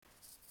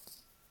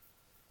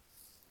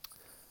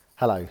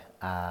Hello.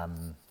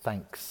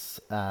 Thanks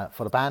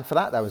for the band for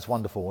that. That was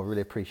wonderful. I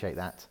really appreciate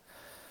that.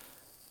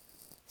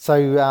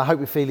 So I hope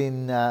you're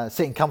feeling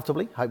sitting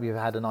comfortably. Hope you've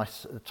had a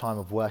nice time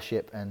of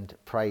worship and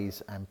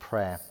praise and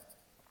prayer.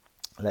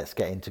 Let's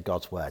get into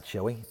God's word,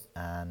 shall we?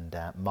 And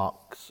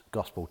Mark's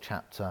Gospel,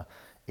 chapter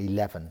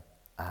 11.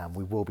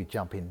 We will be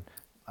jumping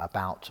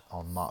about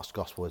on Mark's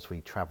Gospel as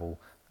we travel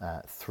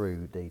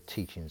through the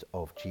teachings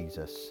of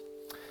Jesus.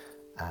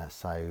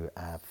 So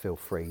feel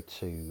free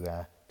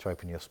to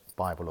open your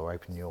Bible or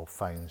open your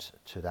phones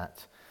to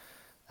that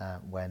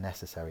where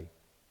necessary.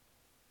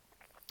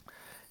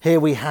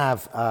 Here we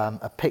have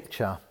a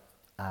picture,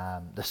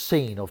 the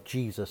scene of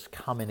Jesus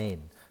coming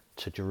in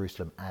to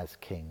Jerusalem as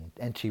king.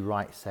 N.T.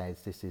 Wright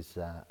says this is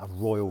a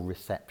royal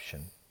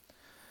reception.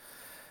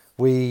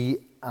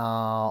 We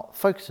are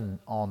focusing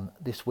on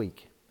this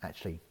week,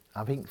 actually.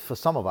 I think for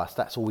some of us,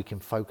 that's all we can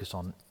focus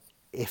on,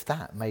 if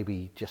that,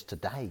 maybe just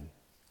today.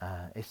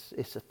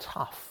 It's a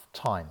tough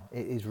time.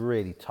 It is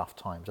really tough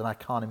times, and I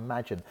can't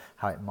imagine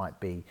how it might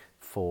be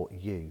for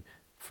you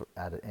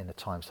in a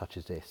time such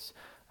as this.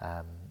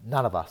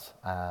 None of us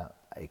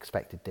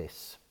expected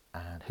this,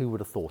 and who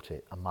would have thought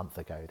it a month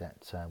ago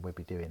that we'd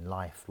be doing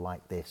life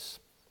like this?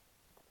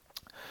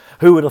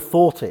 Who would have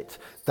thought it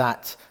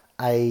that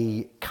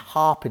a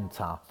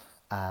carpenter,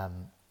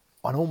 and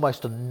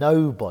almost a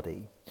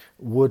nobody,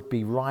 would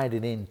be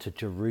riding into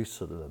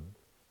Jerusalem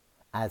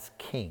as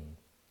king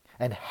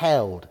and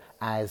hailed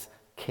as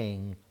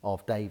King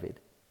of David.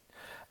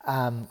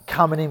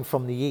 Coming in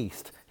from the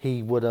east,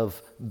 he would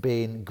have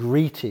been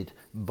greeted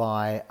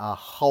by a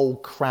whole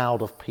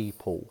crowd of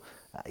people,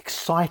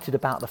 excited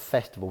about the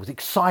festivals,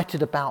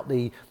 excited about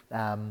the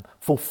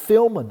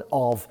fulfillment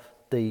of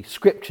the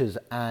scriptures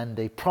and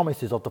the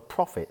promises of the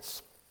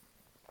prophets.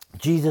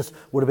 Jesus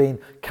would have been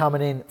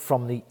coming in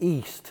from the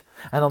east,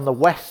 and on the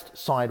west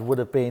side would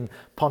have been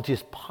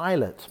Pontius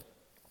Pilate,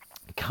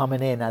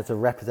 coming in as a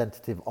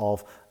representative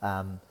of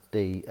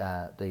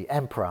the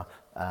emperor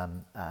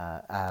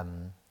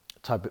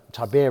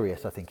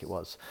Tiberius, I think it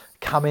was,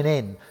 coming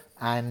in,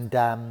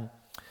 and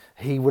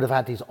he would have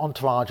had his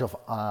entourage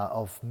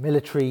of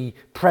military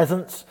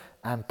presence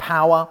and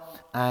power,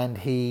 and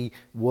he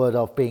would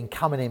have been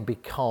coming in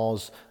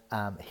because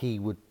he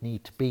would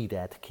need to be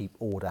there to keep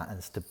order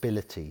and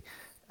stability,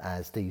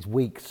 as these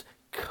weeks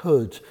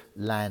could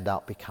land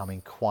up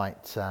becoming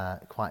quite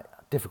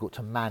difficult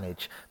to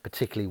manage,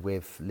 particularly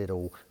with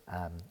little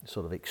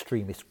sort of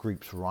extremist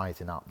groups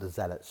rising up. The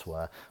zealots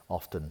were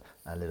often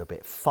a little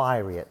bit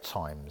fiery at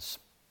times.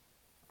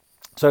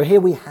 So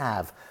here we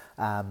have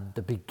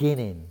the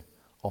beginning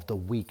of the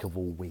week of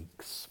all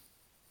weeks.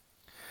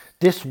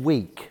 This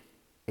week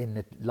in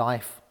the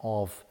life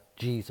of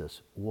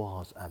Jesus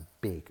was a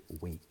big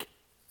week.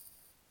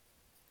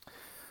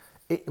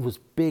 It was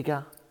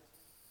bigger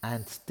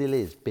and still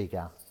is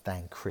bigger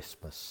than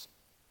Christmas.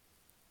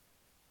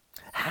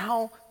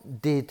 How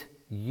did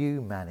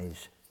you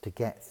manage to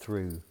get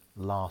through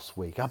last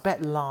week? I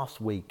bet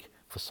last week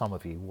for some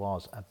of you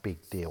was a big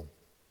deal.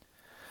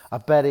 I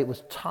bet it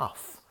was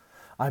tough.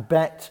 I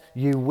bet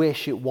you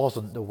wish it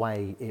wasn't the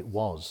way it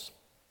was.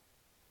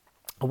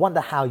 I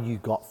wonder how you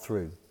got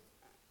through.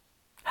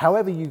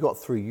 However you got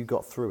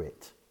through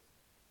it.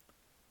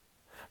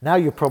 Now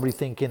you're probably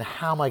thinking,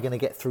 how am I going to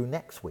get through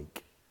next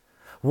week?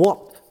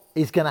 What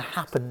is going to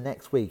happen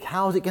next week?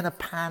 How is it going to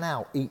pan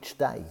out each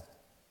day?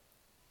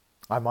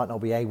 I might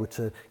not be able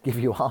to give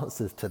you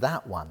answers to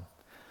that one.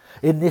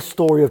 In this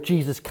story of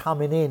Jesus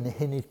coming in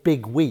his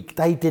big week,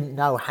 they didn't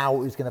know how it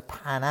was going to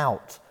pan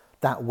out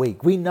that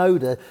week. We know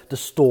the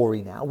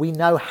story now. We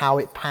know how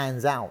it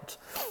pans out.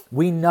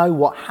 We know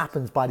what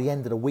happens by the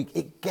end of the week.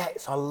 It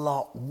gets a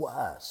lot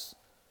worse.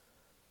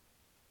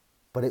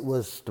 But it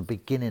was the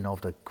beginning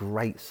of the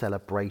great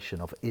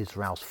celebration of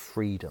Israel's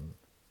freedom.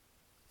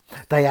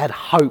 They had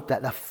hope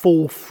that the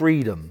full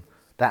freedom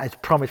that is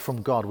promised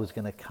from God was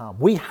going to come.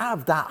 We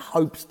have that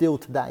hope still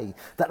today,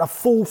 that the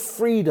full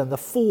freedom, the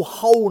full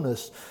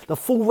wholeness, the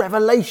full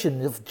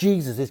revelation of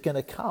Jesus is going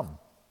to come.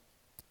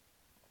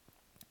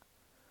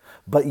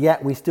 But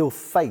yet we still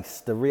face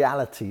the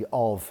reality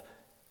of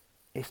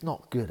it's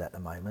not good at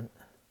the moment,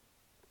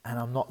 and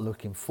I'm not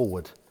looking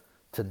forward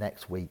to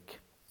next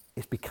week.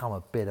 It's become a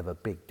bit of a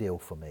big deal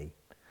for me.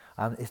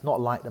 It's not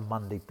like the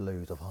Monday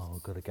blues of,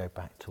 I've got to go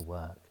back to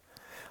work.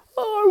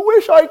 Oh, I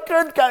wish I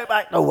could go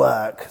back to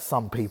work.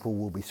 Some people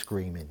will be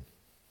screaming.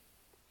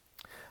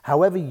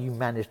 However you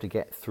managed to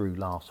get through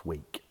last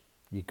week,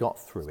 you got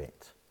through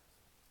it.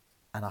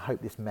 And I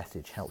hope this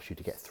message helps you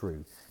to get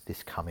through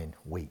this coming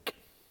week.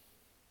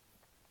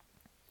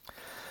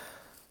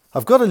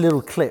 I've got a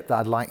little clip that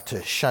I'd like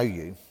to show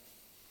you,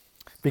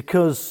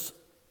 because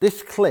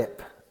this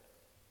clip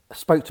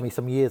spoke to me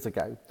some years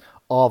ago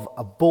of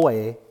a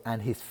boy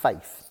and his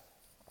faith.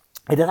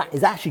 It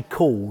is actually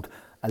called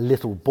A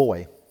Little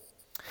Boy.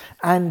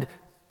 And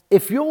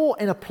if you're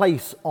in a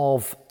place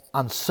of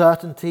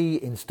uncertainty,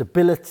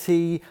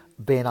 instability,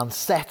 being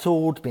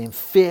unsettled, being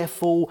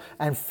fearful,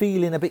 and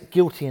feeling a bit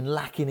guilty and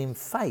lacking in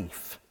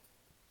faith,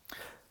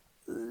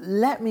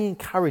 let me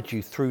encourage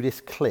you through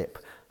this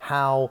clip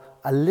how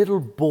a little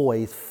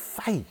boy's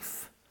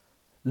faith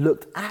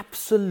looked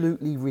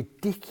absolutely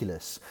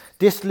ridiculous.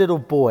 This little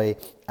boy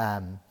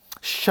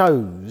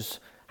shows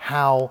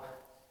how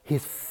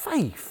his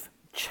faith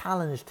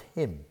challenged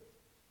him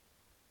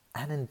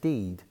and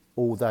indeed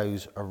all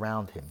those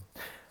around him.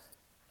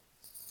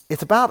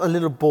 It's about a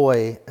little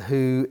boy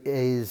who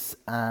is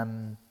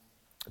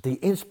the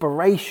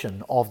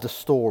inspiration of the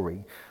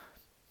story.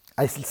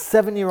 A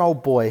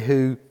 7-year-old boy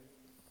who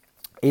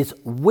is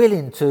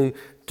willing to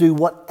do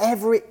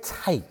whatever it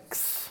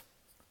takes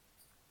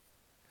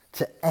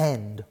to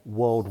end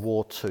World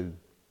War II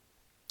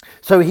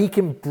so he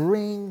can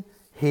bring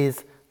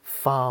his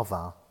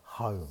father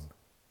home.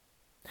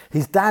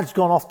 His dad's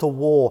gone off to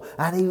war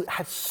and he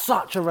had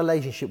such a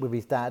relationship with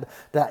his dad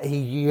that he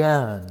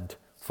yearned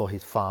for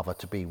his father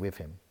to be with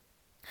him.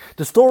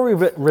 The story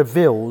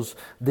reveals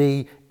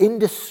the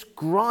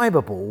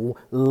indescribable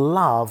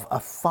love a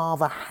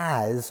father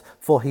has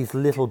for his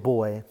little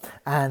boy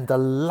and the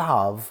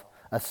love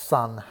a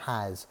son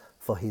has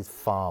for his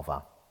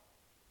father.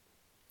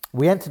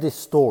 We enter this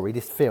story,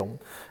 this film,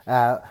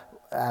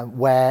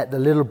 where the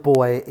little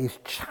boy is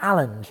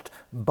challenged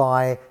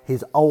by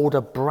his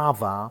older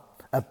brother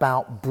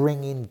about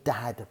bringing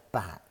dad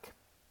back.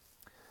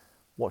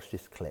 Watch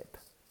this clip.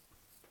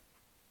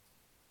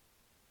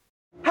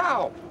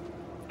 How?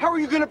 How are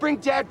you gonna bring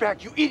Dad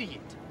back, you idiot?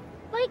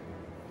 Like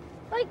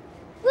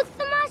with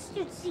the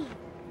mustard seed.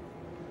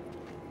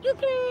 You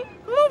can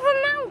move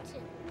a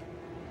mountain.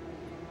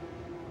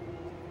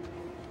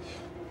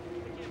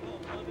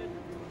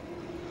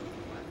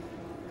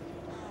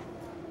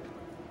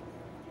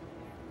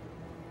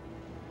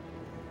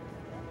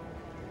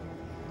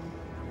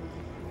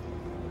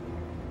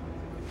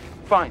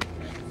 Fine.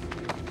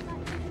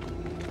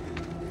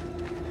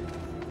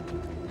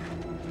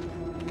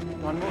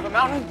 Want to move a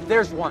mountain?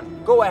 There's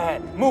one. Go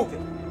ahead. Move it.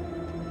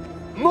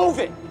 Move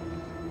it!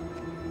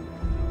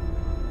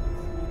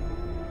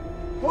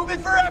 Move it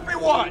for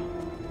everyone!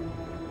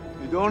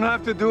 You don't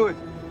have to do it.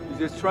 He's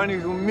just trying to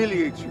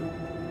humiliate you.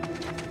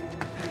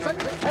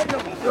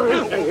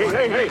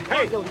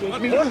 Hey!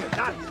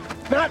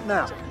 Not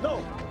now!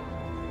 No!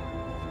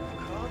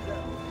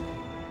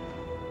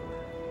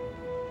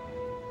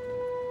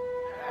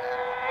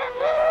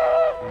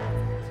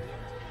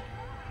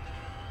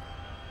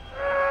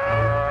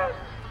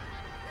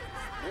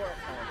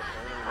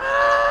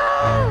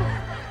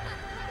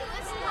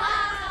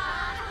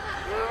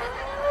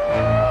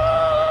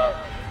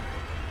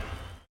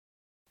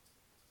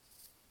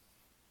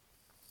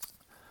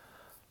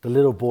 The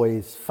little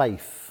boy's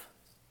faith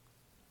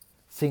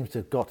seems to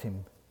have got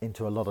him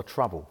into a lot of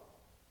trouble.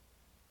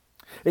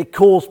 It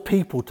caused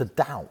people to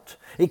doubt.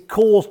 It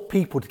caused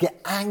people to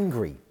get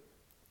angry.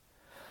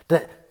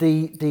 That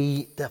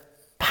the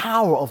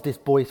power of this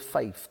boy's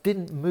faith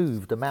didn't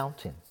move the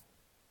mountain.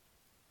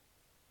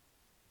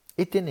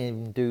 It didn't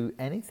even do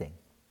anything.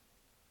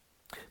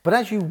 But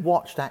as you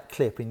watch that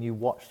clip and you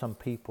watch some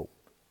people,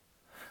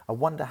 I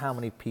wonder how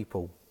many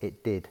people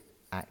it did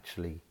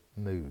actually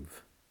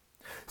move.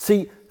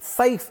 See,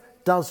 faith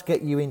does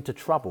get you into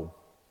trouble.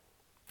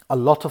 A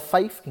lot of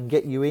faith can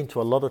get you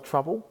into a lot of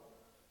trouble.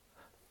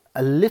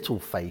 A little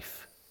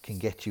faith can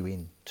get you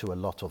into a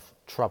lot of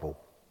trouble.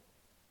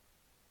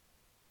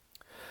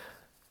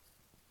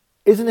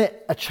 Isn't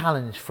it a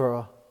challenge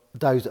for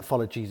those that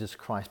follow Jesus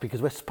Christ?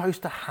 Because we're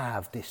supposed to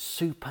have this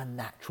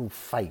supernatural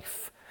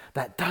faith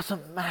that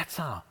doesn't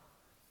matter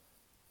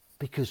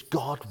because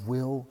God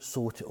will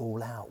sort it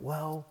all out.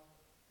 Well,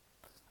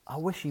 I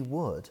wish he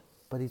would,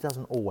 but he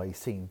doesn't always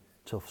seem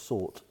to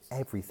sort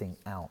everything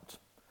out.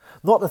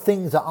 Not the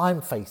things that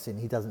I'm facing,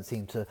 he doesn't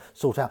seem to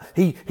sort out.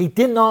 He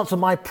didn't answer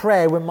my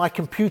prayer when my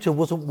computer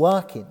wasn't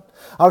working.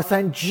 I was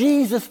saying,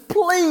 Jesus,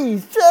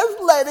 please,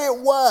 just let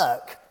it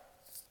work.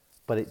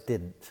 But it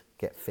didn't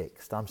get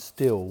fixed. I'm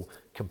still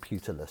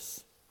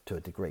computerless to a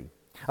degree.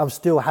 I'm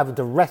still having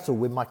to wrestle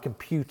with my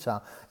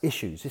computer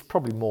issues. It's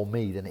probably more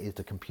me than it is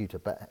the computer,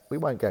 but we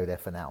won't go there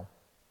for now.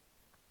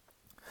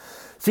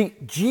 See,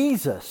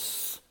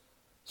 Jesus'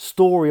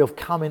 story of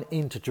coming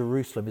into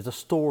Jerusalem is a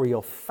story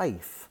of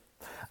faith.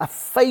 A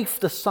faith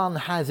the Son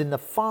has in the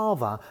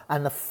Father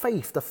and the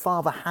faith the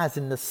Father has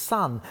in the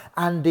Son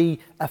and the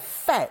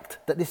effect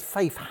that this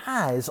faith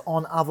has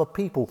on other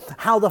people.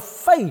 How the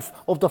faith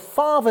of the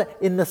Father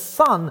in the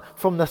Son,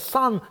 from the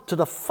Son to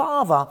the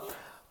Father,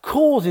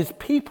 causes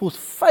people's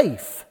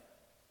faith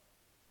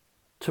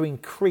to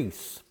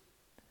increase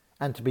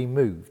and to be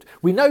moved.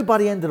 We know by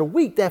the end of the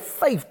week their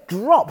faith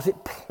drops,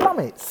 it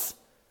plummets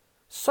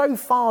so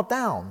far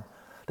down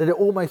that it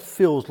almost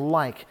feels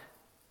like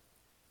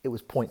it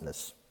was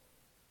pointless.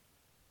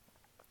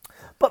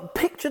 But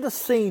picture the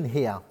scene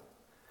here.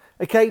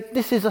 Okay,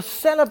 this is a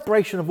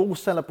celebration of all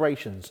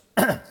celebrations.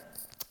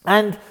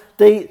 And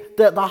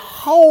the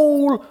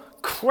whole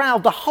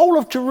crowd, the whole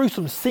of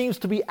Jerusalem seems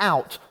to be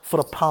out for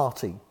the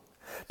party.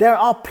 There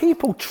are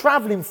people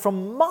traveling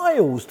from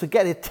miles to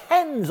get here,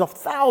 tens of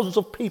thousands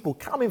of people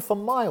coming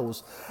from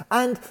miles.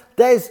 And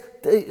there's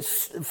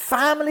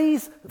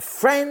families,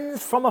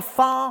 friends from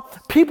afar,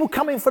 people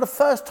coming for the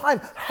first time,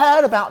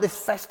 heard about this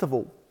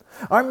festival.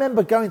 I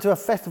remember going to a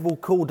festival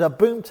called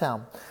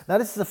Boomtown. Now,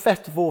 this is a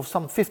festival of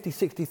some 50,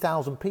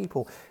 60,000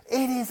 people.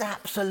 It is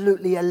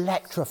absolutely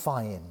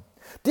electrifying.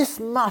 This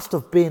must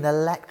have been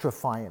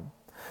electrifying.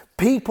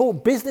 People,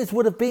 business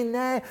would have been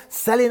there,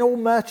 selling all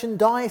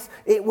merchandise.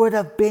 It would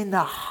have been the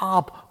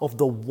hub of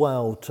the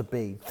world to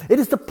be. It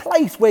is the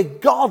place where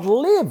God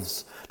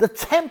lives, the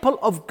temple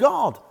of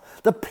God,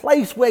 the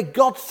place where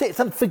God sits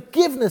and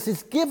forgiveness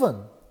is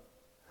given.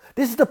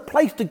 This is the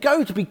place to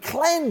go to be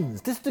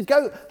cleansed. This is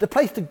the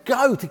place to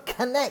go to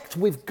connect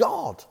with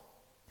God.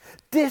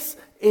 This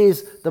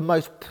is the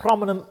most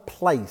prominent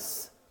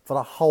place for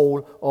the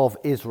whole of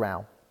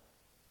Israel.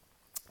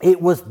 It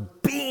was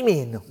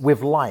beaming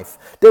with life.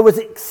 There was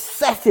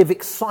excessive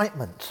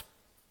excitement.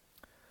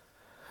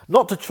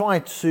 Not to try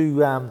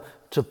to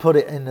put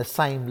it in the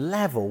same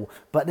level,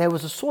 but there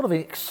was a sort of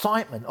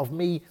excitement of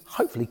me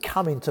hopefully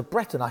coming to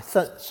Breton. I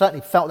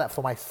certainly felt that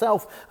for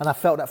myself, and I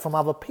felt that from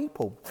other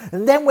people.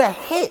 And then we're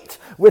hit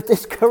with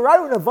this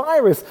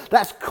coronavirus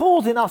that's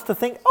causing us to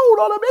think, hold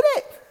on a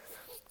minute.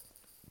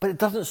 But it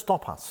doesn't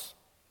stop us.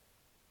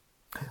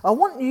 I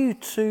want you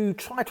to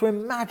try to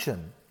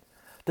imagine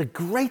the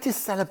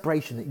greatest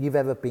celebration that you've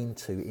ever been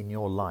to in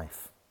your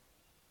life.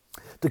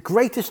 The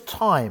greatest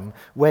time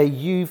where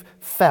you've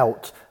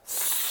felt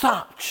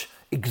such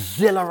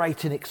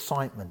exhilarating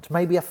excitement.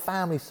 Maybe a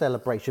family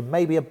celebration,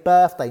 maybe a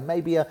birthday,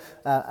 maybe a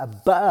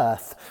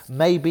birth,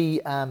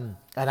 maybe an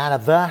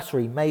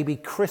anniversary, maybe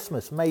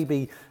Christmas,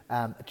 maybe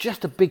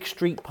just a big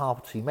street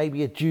party,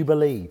 maybe a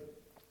jubilee.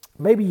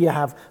 Maybe you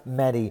have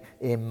many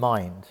in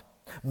mind.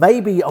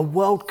 Maybe a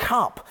World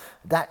Cup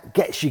that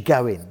gets you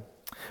going.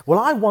 Well,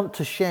 I want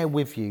to share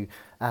with you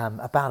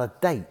about a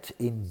date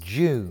in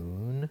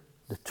June,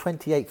 the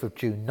 28th of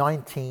June,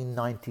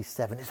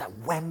 1997. It's at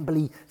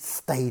Wembley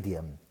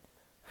Stadium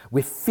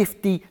with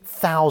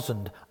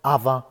 50,000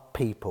 other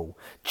people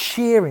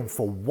cheering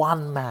for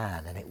one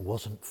man, and it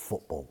wasn't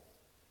football.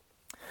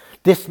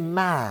 This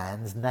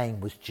man's name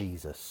was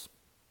Jesus.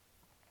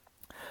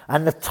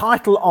 And the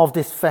title of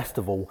this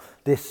festival,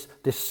 this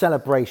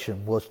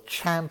celebration, was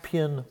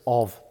Champion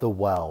of the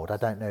World. I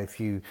don't know if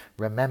you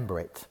remember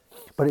it.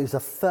 But it was the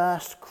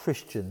first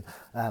Christian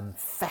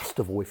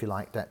festival, if you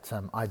like, that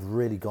I'd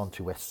really gone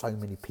to where so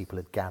many people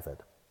had gathered.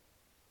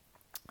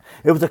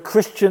 It was a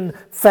Christian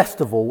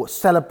festival,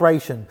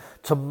 celebration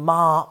to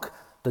mark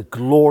the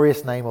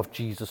glorious name of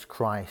Jesus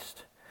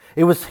Christ.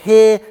 It was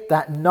here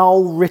that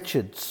Noel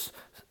Richards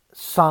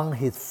sung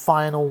his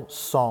final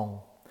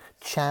song,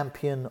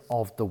 Champion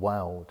of the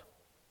World.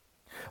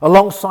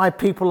 Alongside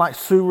people like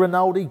Sue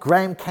Rinaldi,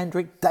 Graham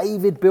Kendrick,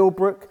 David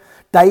Bilbrook,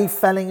 Dave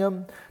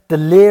Fellingham,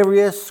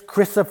 Delirious,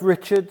 Christopher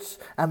Richards,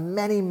 and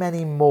many,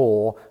 many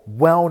more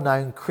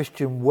well-known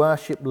Christian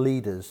worship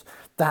leaders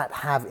that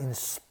have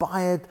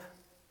inspired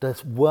the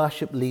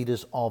worship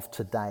leaders of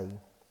today.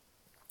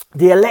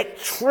 The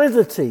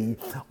electricity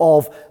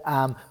of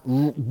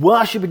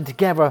worshipping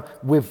together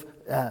with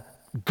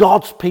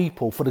God's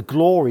people for the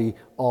glory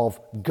of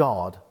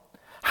God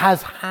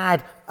has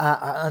had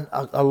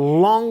a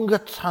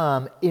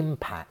longer-term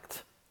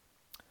impact.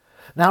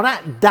 Now,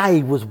 that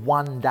day was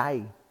one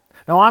day.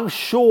 Now, I'm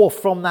sure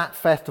from that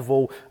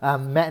festival,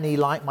 many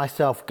like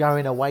myself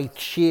going away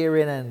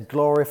cheering and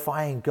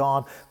glorifying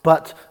God.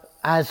 But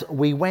as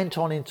we went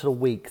on into the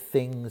week,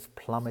 things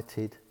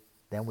plummeted.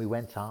 Then we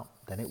went up,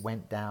 then it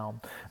went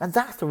down. And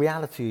that's the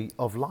reality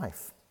of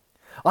life.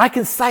 I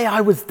can say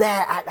I was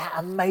there at that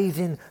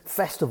amazing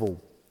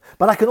festival.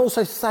 But I can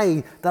also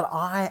say that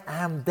I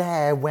am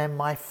there when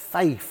my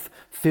faith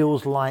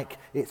feels like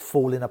it's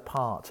falling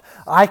apart.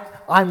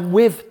 I'm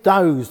with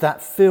those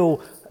that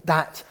feel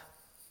that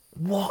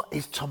what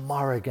is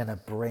tomorrow going to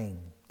bring?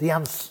 The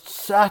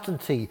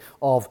uncertainty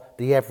of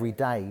the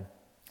everyday,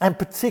 and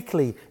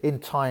particularly in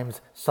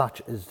times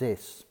such as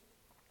this.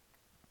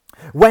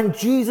 When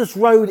Jesus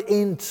rode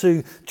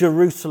into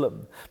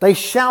Jerusalem, they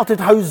shouted,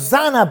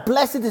 "Hosanna,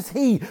 blessed is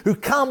he who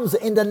comes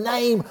in the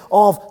name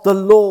of the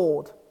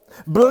Lord.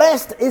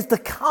 Blessed is the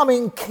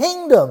coming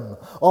kingdom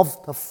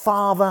of the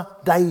Father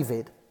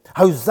David.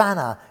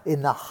 Hosanna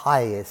in the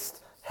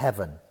highest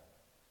heaven."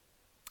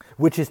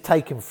 Which is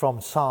taken from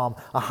Psalm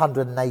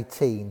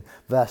 118,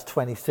 verse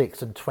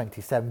 26 and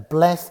 27.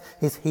 Blessed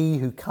is he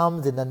who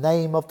comes in the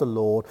name of the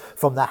Lord.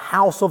 From the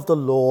house of the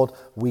Lord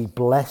we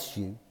bless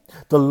you.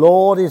 The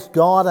Lord is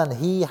God, and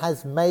he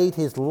has made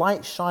his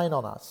light shine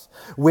on us.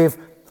 With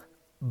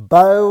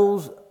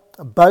bows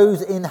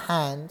in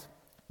hand,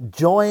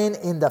 join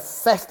in the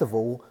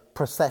festival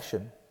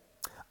procession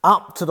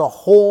up to the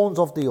horns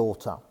of the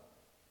altar.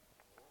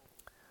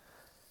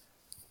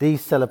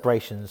 These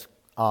celebrations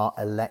are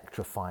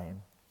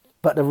electrifying.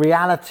 But the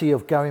reality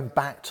of going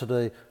back to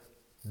the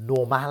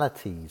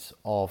normalities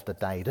of the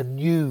day, the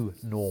new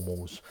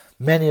normals.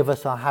 Many of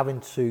us are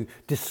having to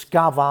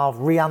discover,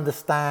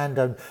 re-understand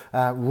and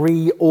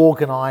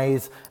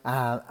reorganize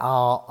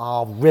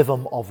our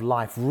rhythm of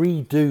life,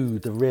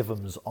 redo the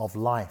rhythms of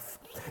life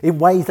in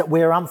ways that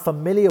we're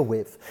unfamiliar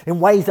with, in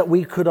ways that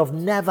we could have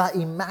never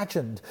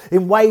imagined,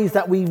 in ways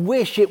that we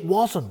wish it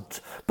wasn't,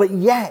 but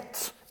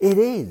yet it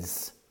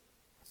is.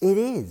 It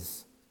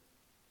is.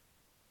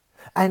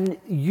 And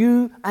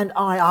you and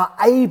I are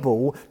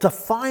able to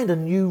find a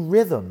new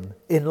rhythm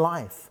in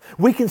life.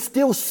 We can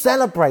still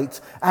celebrate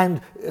and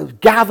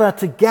gather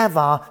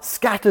together,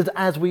 scattered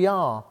as we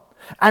are,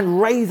 and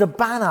raise a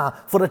banner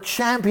for the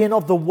champion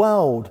of the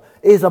world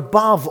is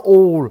above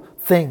all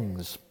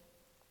things.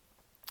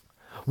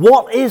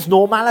 What is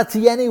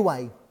normality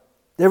anyway?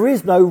 There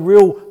is no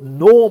real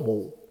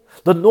normal.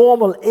 The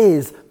normal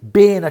is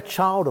being a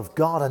child of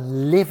God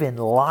and living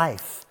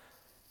life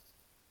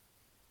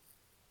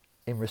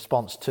in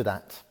response to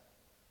that.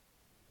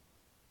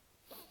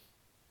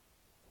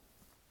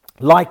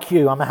 Like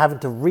you, I'm having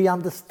to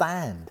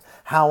re-understand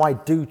how I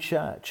do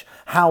church,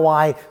 how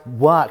I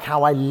work,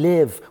 how I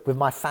live with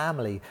my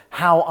family,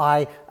 how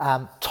I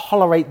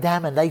tolerate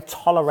them and they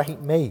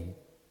tolerate me,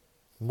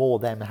 more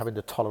than having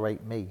to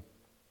tolerate me.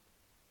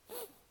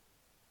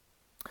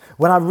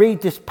 When I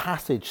read this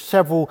passage,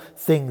 several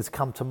things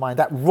come to mind.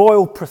 That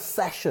royal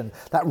procession,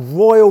 that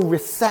royal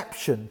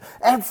reception.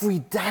 Every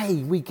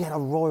day we get a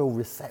royal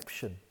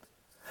reception.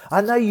 I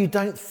know you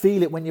don't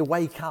feel it when you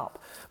wake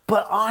up,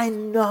 but I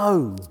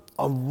know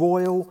a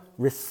royal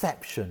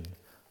reception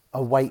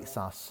awaits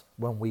us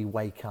when we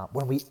wake up,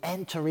 when we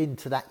enter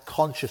into that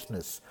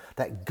consciousness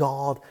that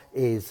God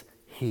is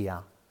here,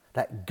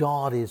 that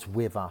God is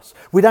with us.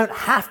 We don't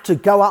have to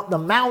go up the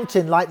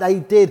mountain like they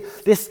did.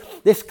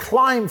 This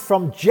climb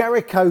from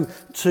Jericho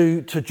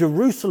to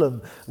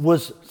Jerusalem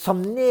was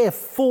some near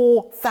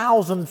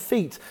 4,000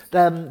 feet.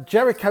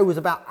 Jericho was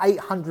about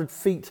 800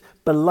 feet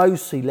below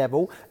sea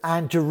level,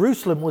 and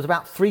Jerusalem was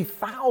about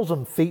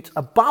 3,000 feet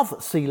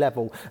above sea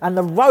level. And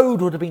the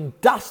road would have been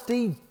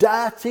dusty,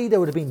 dirty. There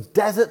would have been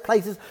desert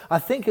places. I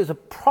think it was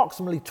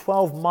approximately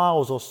 12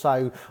 miles or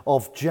so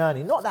of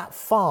journey. Not that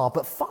far,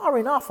 but far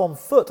enough on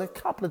foot, a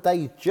couple of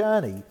days'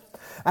 journey.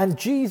 And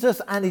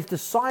Jesus and his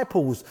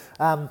disciples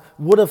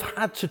would have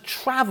had to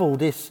travel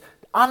this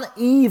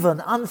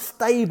uneven,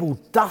 unstable,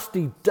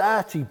 dusty,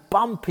 dirty,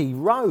 bumpy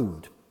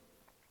road.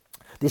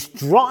 This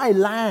dry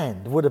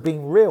land would have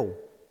been real.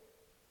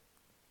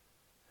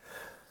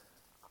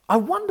 I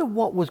wonder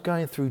what was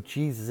going through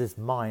Jesus'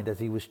 mind as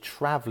he was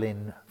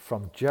traveling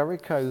from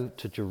Jericho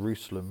to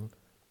Jerusalem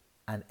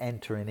and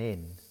entering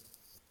in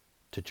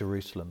to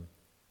Jerusalem.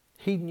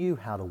 He knew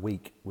how the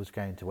week was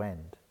going to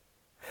end.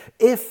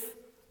 If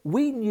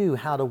we knew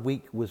how the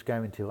week was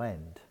going to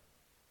end,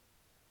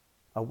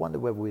 I wonder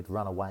whether we'd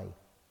run away.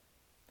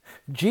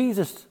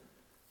 Jesus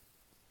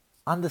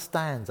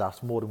understands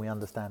us more than we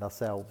understand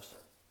ourselves.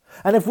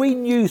 And if we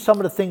knew some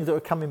of the things that were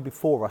coming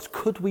before us,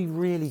 could we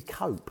really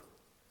cope?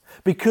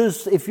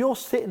 Because if you're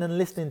sitting and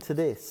listening to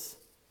this,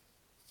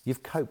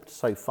 you've coped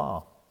so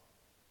far.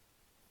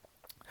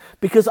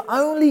 Because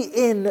only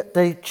in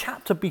the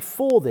chapter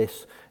before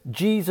this,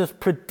 Jesus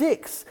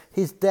predicts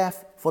his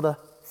death for the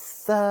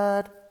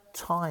third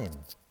time.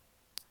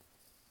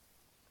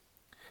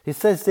 He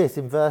says this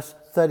in verse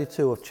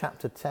 32 of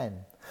chapter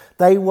 10.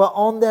 They were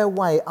on their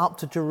way up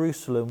to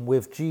Jerusalem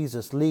with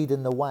Jesus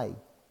leading the way.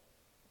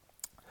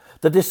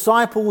 The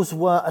disciples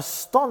were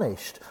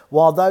astonished,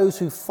 while those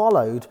who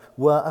followed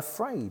were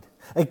afraid.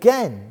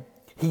 Again,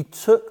 he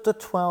took the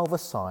 12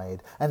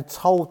 aside and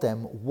told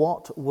them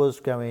what was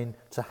going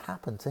to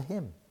happen to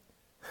him.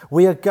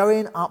 We are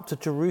going up to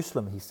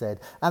Jerusalem, he said,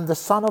 and the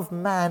Son of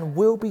Man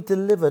will be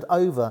delivered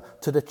over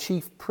to the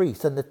chief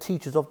priests and the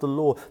teachers of the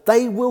law.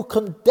 They will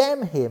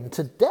condemn him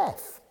to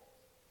death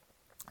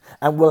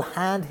and will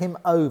hand him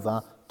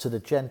over to the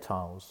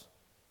Gentiles,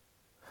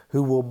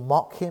 who will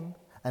mock him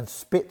and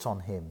spit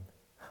on him,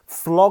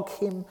 flog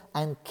him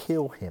and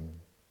kill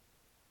him.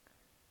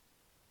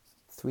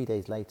 3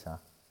 days later,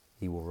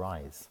 he will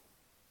rise.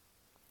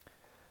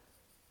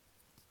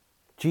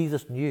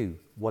 Jesus knew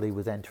what he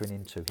was entering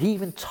into. He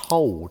even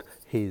told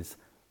his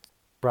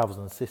brothers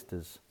and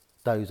sisters,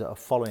 those that are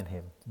following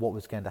him, what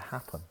was going to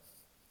happen.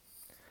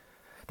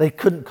 They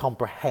couldn't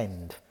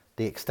comprehend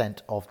the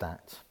extent of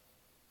that.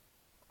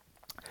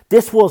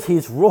 This was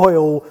his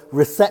royal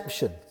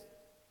reception.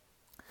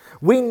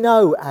 We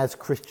know as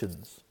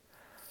Christians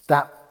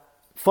that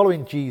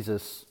following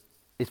Jesus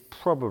is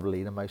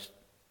probably the most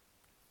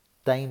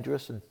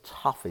dangerous and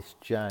toughest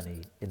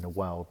journey in the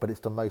world, but it's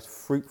the most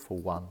fruitful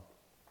one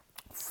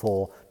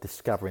for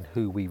discovering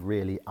who we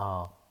really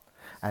are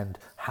and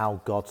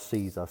how God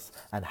sees us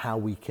and how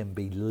we can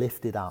be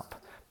lifted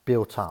up,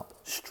 built up,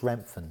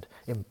 strengthened,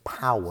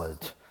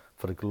 empowered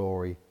for the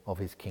glory of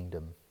his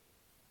kingdom.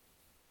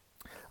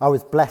 I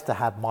was blessed to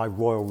have my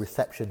royal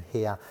reception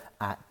here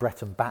at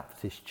Bretton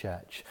Baptist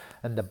Church,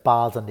 and the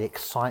buzz and the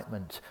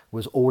excitement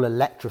was all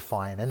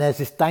electrifying, and there's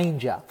this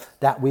danger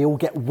that we all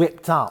get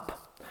whipped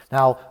up.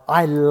 Now,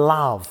 I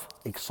love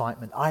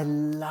excitement. I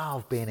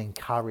love being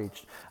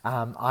encouraged.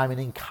 I'm an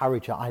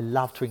encourager. I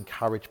love to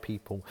encourage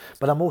people.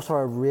 But I'm also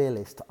a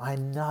realist. I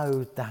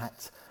know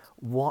that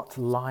what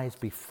lies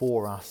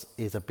before us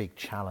is a big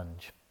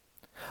challenge.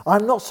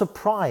 I'm not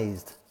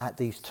surprised at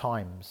these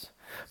times.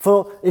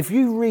 For if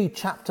you read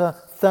chapter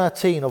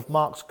 13 of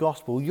Mark's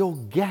Gospel, you'll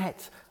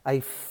get a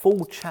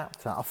full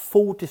chapter, a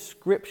full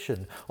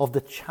description of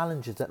the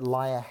challenges that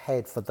lie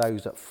ahead for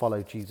those that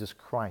follow Jesus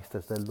Christ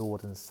as their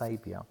Lord and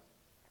Saviour.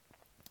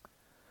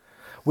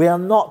 We are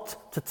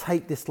not to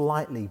take this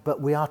lightly,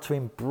 but we are to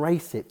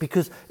embrace it,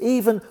 because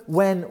even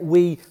when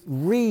we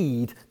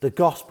read the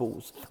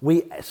Gospels,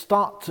 we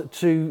start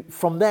to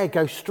from there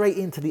go straight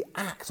into the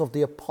Acts of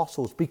the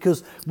Apostles,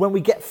 because when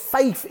we get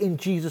faith in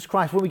Jesus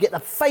Christ, when we get the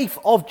faith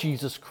of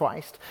Jesus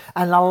Christ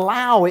and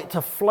allow it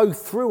to flow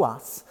through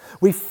us,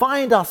 we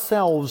find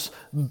ourselves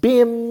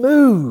being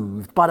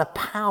moved by the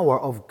power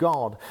of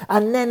God,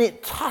 and then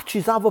it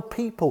touches other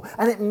people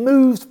and it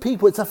moves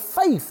people. It's a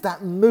faith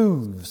that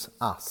moves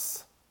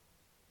us.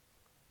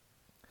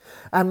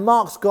 And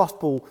Mark's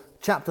Gospel,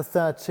 chapter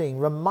 13,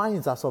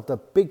 reminds us of the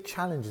big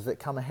challenges that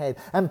come ahead.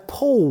 And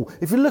Paul,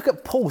 if you look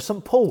at Paul,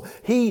 St. Paul,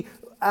 he,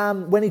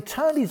 when he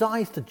turned his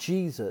eyes to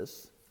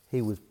Jesus,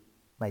 he was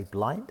made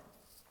blind.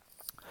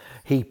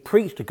 He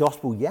preached the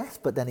gospel, yes,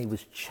 but then he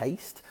was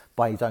chased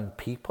by his own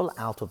people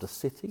out of the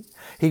city.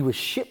 He was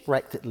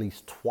shipwrecked at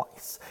least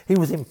twice. He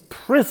was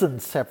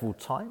imprisoned several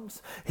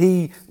times.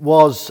 He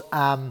was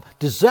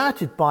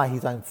deserted by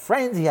his own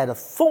friends. He had a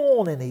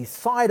thorn in his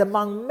side.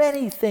 Among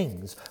many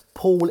things,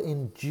 Paul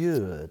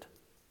endured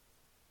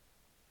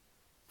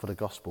for the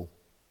gospel.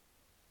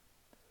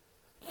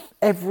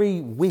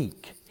 Every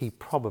week, he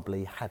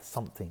probably had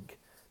something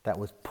that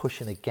was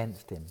pushing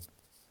against him.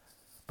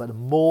 But the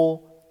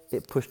more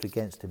it pushed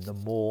against him, the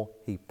more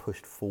he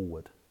pushed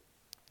forward.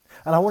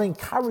 And I want to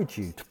encourage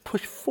you to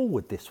push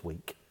forward this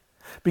week,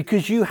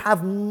 because you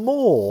have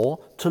more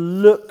to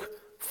look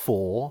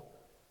for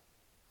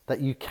that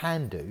you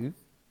can do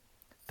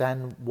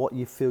than what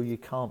you feel you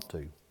can't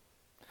do.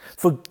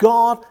 For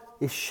God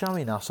is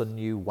showing us a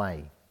new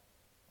way.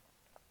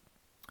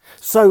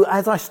 So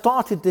as I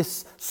started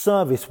this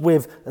service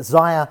with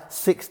Isaiah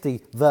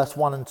 60 verse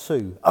 1 and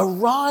 2,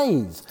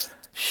 arise,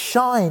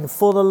 shine,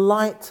 for the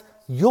light,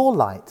 your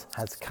light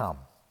has come,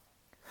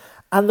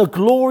 and the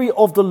glory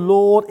of the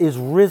Lord is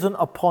risen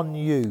upon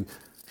you.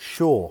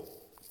 Sure,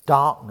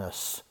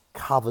 darkness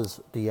covers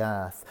the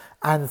earth,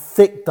 and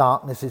thick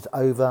darkness is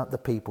over the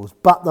peoples,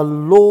 but the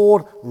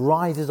Lord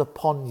rises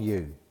upon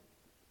you,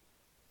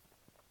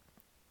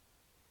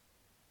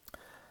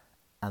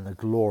 and the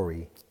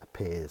glory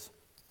appears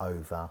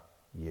over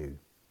you.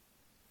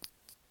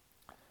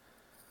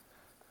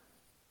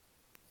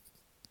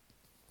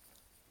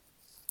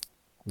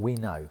 We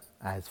know,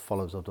 as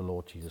followers of the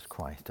Lord Jesus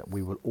Christ, that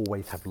we will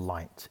always have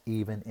light,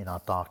 even in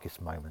our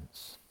darkest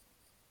moments.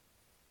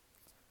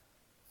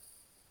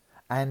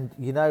 And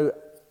you know,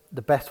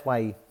 the best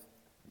way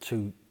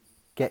to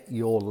get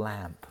your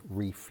lamp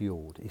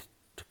refueled is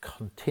to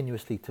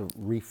continuously to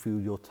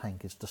refuel your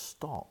tank, is to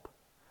stop.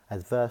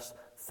 As verse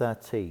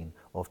 13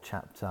 of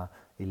chapter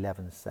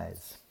 11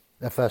 says,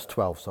 verse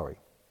 12,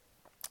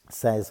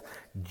 says,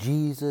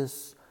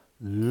 Jesus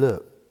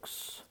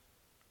looks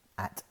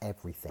at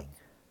everything.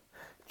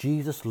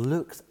 Jesus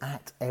looks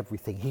at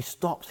everything. He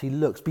stops, he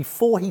looks.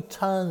 Before he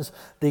turns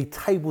the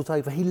tables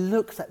over, he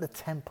looks at the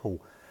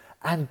temple.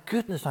 And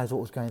goodness knows what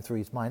was going through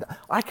his mind.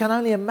 I can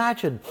only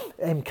imagine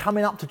him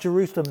coming up to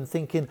Jerusalem and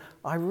thinking,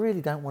 I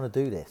really don't want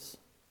to do this.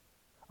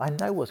 I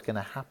know what's going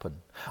to happen.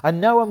 I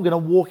know I'm going to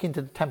walk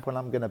into the temple and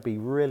I'm going to be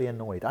really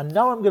annoyed. I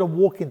know I'm going to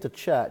walk into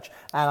church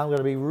and I'm going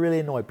to be really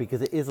annoyed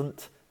because it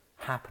isn't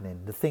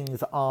happening. The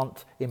things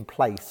aren't in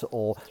place,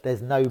 or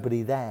there's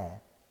nobody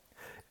there,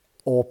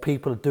 or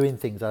people are doing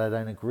things that I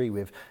don't agree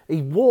with.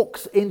 He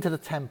walks into the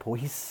temple,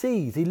 he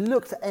sees, he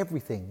looks at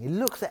everything, he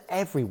looks at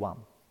everyone.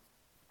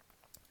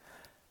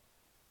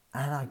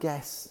 And I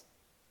guess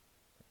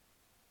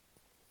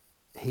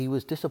he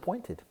was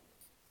disappointed.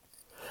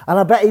 And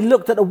I bet he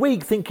looked at the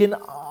week thinking,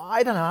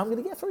 I don't know how I'm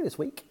going to get through this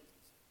week.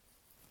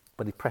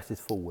 But he presses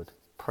forward,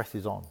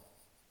 presses on.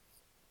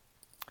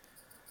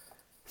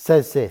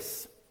 Says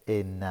this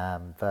in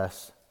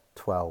verse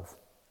 12.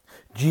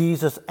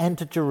 Jesus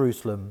entered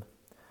Jerusalem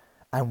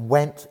and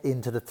went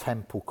into the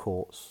temple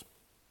courts.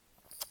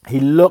 He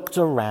looked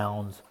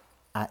around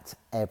at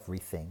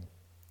everything.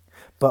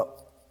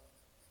 But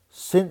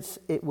since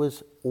it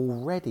was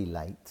already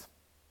late,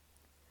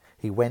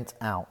 he went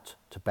out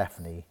to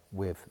Bethany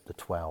with the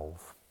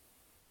 12.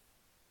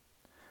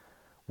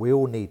 We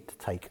all need to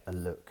take a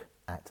look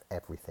at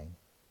everything.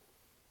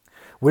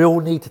 We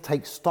all need to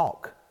take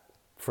stock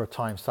for a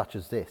time such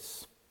as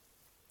this.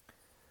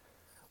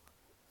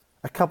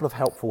 A couple of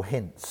helpful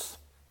hints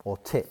or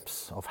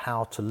tips of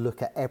how to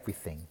look at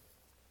everything.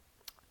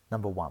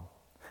 Number one,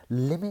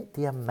 limit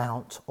the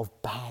amount of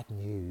bad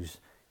news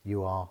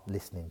you are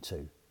listening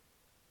to.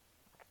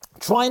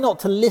 Try not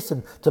to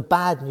listen to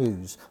bad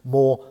news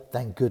more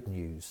than good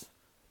news.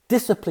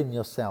 Discipline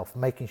yourself,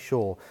 making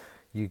sure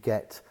you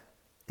get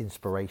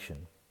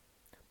inspiration.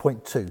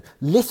 Point 2,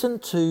 listen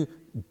to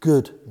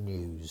good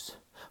news.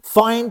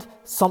 Find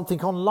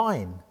something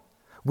online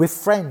with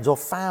friends or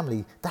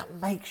family that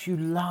makes you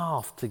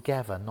laugh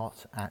together,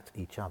 not at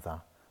each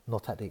other,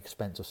 not at the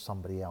expense of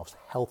somebody else.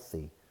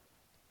 Healthy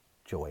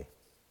joy.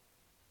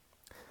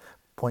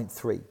 Point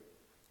 3,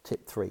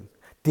 tip 3,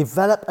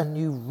 develop a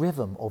new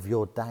rhythm of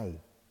your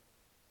day.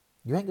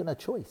 You ain't got no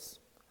choice.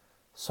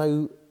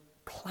 So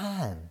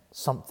plan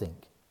something.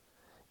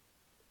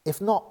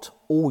 If not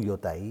all your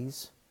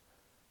days,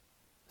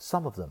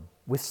 some of them,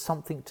 with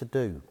something to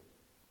do.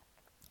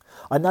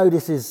 I know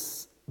this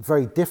is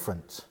very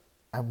different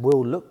and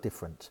will look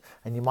different,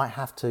 and you might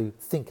have to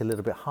think a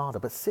little bit harder,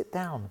 but sit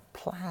down,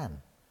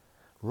 plan,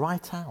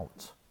 write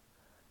out,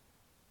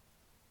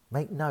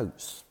 make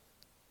notes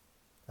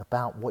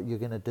about what you're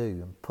going to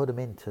do and put them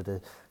into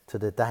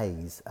the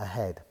days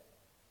ahead.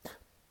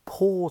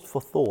 Pause for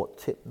thought,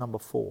 tip number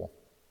 4.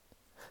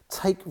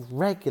 Take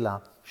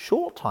regular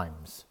short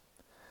times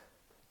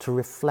to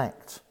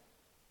reflect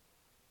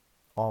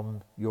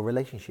on your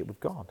relationship with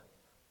God.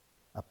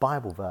 A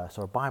Bible verse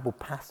or a Bible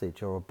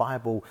passage or a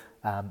Bible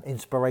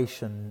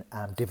inspiration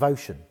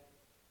devotion.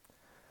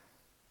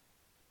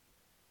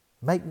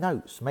 Make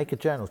notes, make a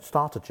journal,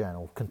 start a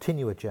journal,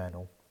 continue a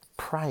journal,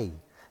 pray,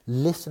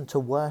 listen to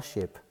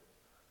worship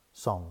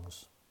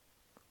songs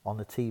on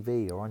the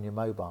TV or on your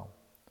mobile.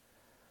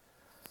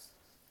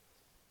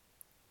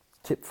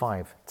 Tip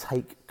 5,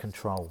 take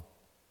control.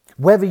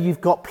 Whether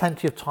you've got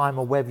plenty of time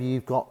or whether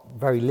you've got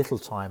very little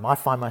time, I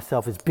find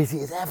myself as busy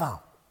as ever.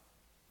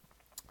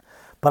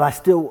 But I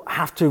still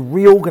have to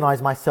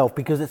reorganize myself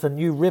because it's a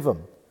new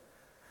rhythm.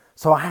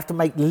 So I have to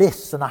make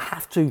lists and I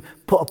have to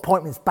put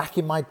appointments back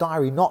in my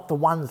diary, not the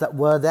ones that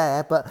were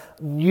there, but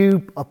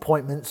new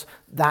appointments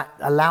that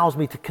allows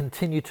me to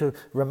continue to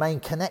remain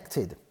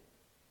connected.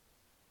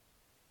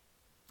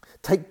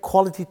 Take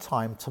quality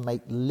time to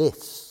make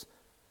lists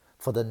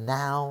for the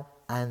now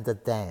and the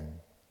then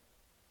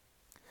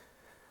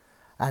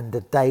and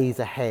the days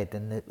ahead,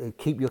 and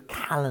keep your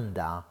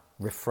calendar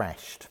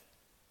refreshed.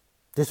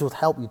 This will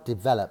help you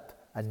develop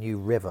a new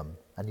rhythm,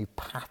 a new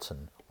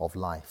pattern of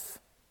life,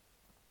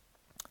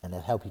 and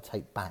it'll help you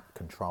take back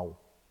control.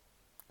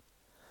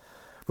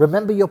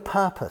 Remember your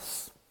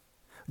purpose.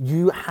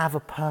 You have a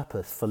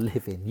purpose for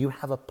living. You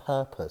have a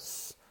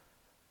purpose.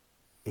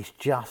 It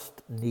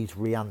just needs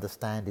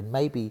re-understanding.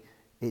 Maybe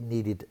it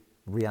needed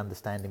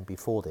re-understanding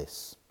before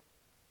this.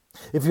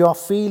 If you are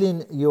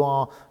feeling you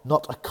are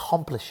not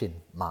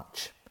accomplishing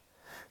much,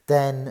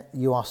 then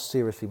you are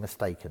seriously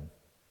mistaken.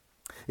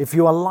 If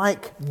you are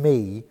like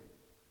me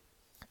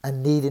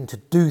and needing to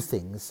do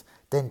things,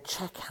 then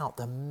check out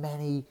the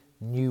many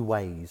new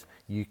ways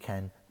you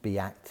can be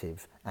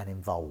active and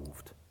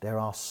involved. There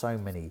are so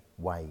many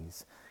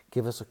ways.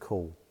 Give us a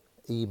call,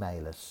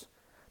 email us,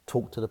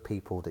 talk to the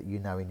people that you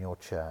know in your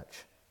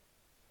church.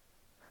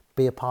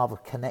 Be a part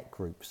of connect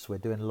groups. We're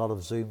doing a lot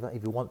of Zoom.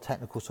 If you want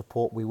technical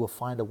support, we will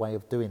find a way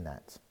of doing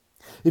that.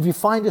 If you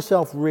find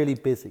yourself really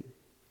busy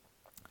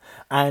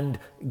and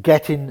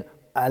getting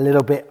a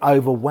little bit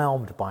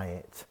overwhelmed by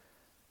it,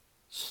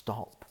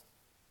 stop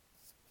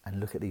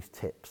and look at these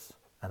tips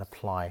and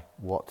apply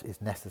what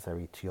is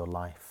necessary to your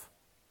life.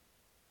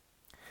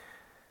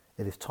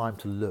 It is time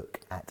to look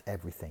at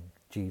everything.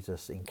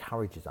 Jesus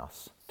encourages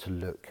us to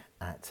look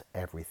at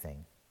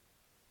everything.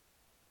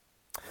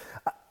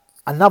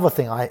 Another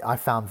thing I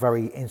found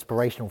very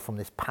inspirational from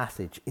this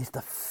passage is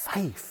the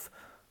faith.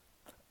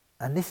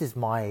 And this is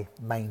my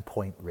main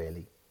point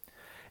really.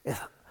 It's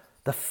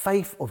the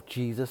faith of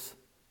Jesus,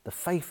 the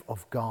faith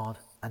of God,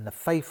 and the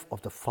faith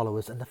of the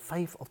followers, and the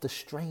faith of the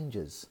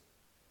strangers.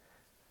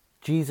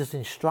 Jesus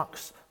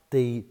instructs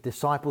the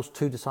disciples,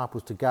 2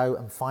 disciples, to go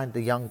and find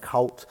the young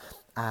colt.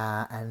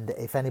 And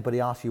if anybody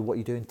asks you what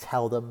you're doing,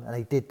 tell them. And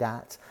they did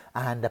that.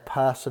 And the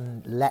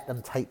person let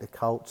them take the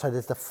colt. So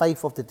there's the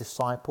faith of the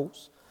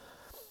disciples,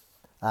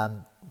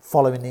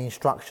 following the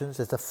instructions.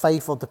 There's the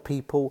faith of the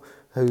people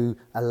who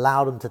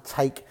allowed them to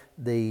take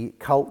the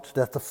colt.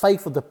 There's the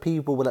faith of the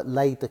people that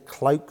laid the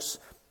cloaks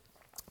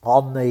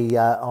on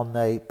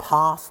the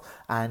path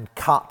and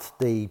cut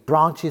the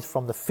branches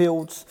from the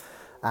fields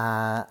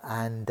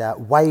and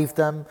waved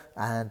them.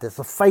 And there's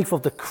the faith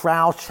of the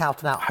crowd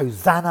shouting out,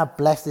 "Hosanna,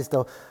 blessed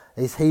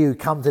is he who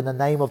comes in the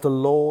name of the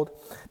Lord."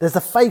 There's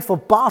the faith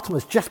of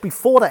Bartimaeus just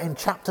before that in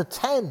chapter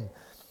 10.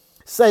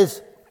 It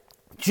says,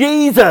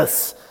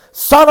 "Jesus,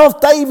 Son of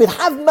David,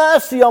 have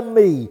mercy on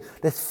me."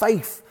 There's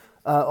faith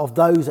of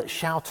those that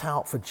shout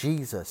out for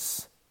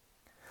Jesus.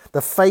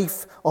 The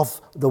faith of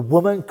the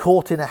woman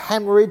caught in a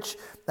hemorrhage,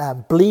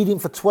 bleeding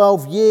for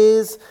 12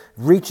 years,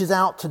 reaches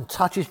out and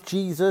touches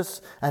Jesus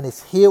and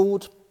is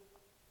healed.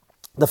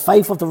 The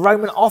faith of the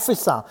Roman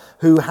officer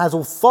who has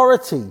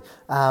authority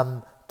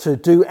to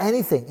do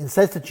anything and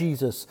says to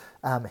Jesus,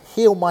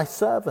 "Heal my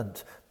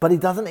servant." But he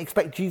doesn't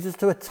expect Jesus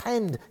to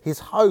attend his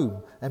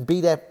home and be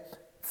there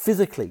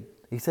physically.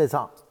 He says,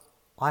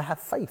 "I have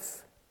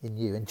faith in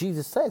you." And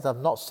Jesus says, "I've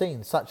not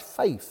seen such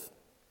faith."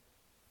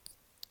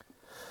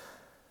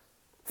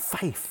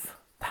 Faith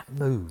that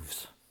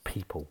moves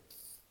people.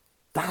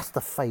 That's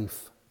the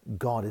faith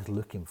God is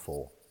looking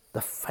for.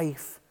 The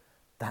faith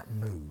that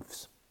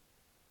moves.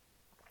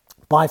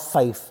 By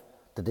faith,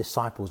 the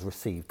disciples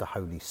received the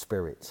Holy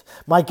Spirit.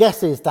 My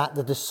guess is that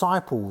the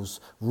disciples'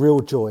 real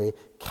joy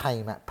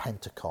came at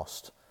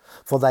Pentecost,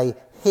 for they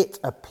hit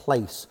a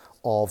place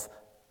of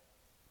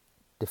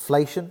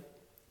deflation,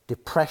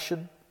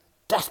 depression,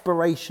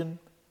 desperation,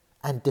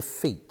 and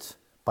defeat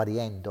by the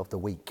end of the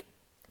week.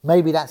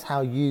 Maybe that's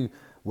how you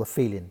were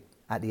feeling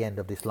at the end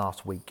of this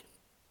last week.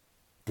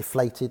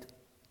 Deflated,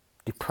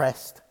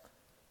 depressed,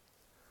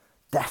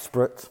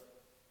 desperate,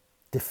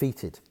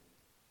 defeated.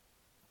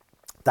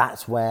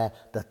 That's where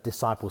the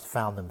disciples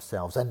found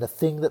themselves. And the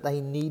thing that they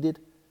needed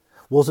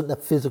wasn't the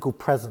physical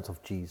presence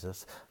of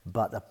Jesus,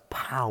 but the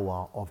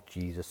power of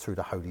Jesus through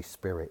the Holy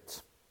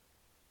Spirit.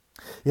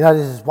 You know,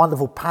 there's this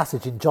wonderful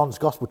passage in John's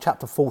Gospel,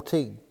 chapter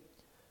 14.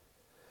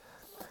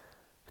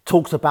 It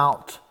talks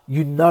about,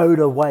 you know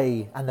the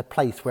way and the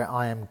place where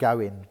I am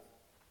going.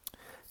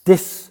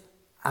 This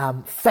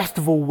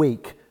festival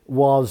week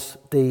was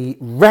the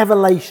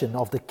revelation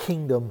of the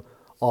kingdom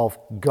of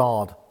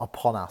God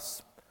upon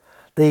us.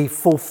 The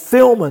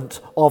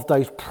fulfillment of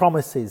those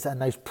promises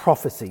and those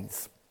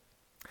prophecies.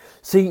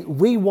 See,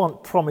 we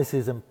want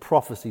promises and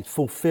prophecies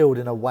fulfilled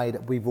in a way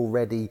that we've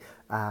already,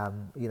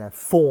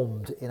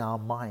 formed in our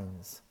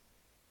minds.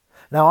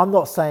 Now, I'm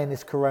not saying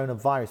this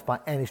coronavirus by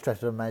any stretch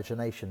of the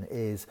imagination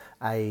is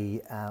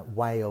a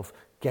way of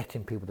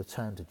getting people to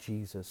turn to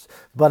Jesus.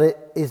 But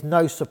it is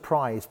no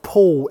surprise.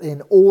 Paul,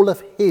 in all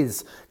of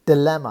his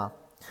dilemma,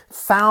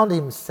 found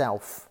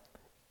himself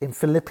in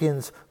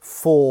Philippians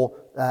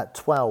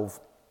 4:12,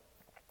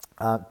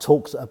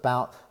 talks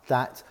about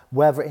that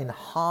whether in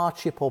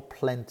hardship or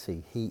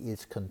plenty, he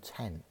is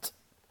content.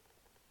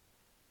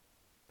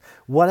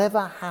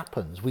 Whatever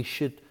happens, we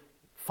should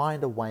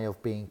find a way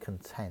of being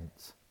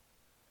content,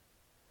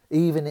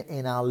 even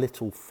in our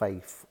little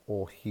faith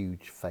or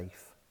huge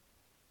faith.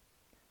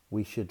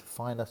 We should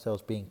find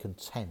ourselves being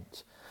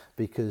content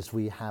because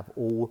we have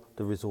all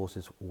the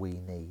resources we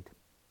need.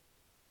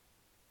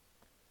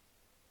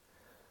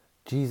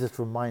 Jesus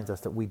reminds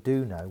us that we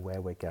do know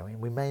where we're going.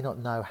 We may not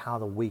know how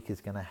the week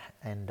is going to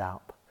end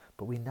up,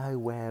 but we know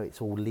where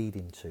it's all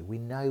leading to. We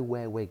know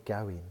where we're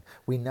going.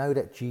 We know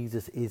that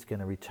Jesus is going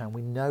to return.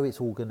 We know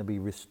it's all going to be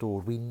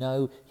restored. We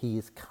know he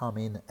is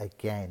coming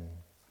again.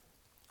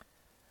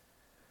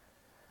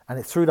 And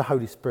it's through the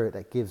Holy Spirit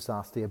that gives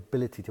us the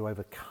ability to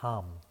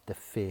overcome the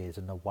fears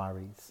and the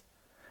worries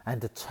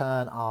and to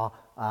turn our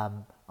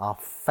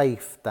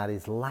faith that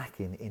is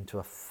lacking into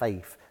a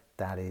faith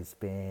that is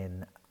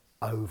being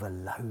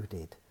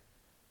overloaded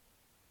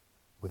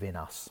within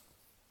us,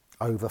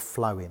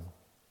 overflowing.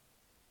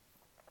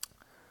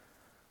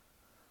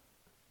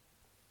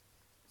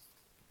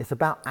 It's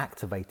about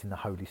activating the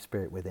Holy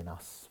Spirit within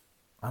us.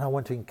 And I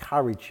want to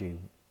encourage you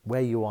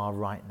where you are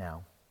right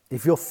now.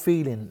 If you're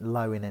feeling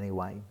low in any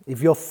way,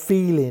 if you're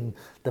feeling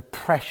the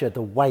pressure,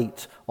 the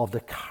weight of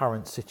the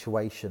current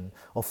situation,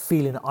 or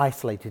feeling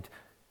isolated,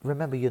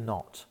 remember you're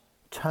not.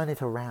 Turn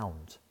it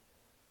around.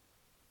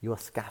 You are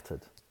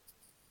scattered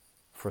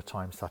for a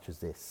time such as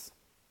this.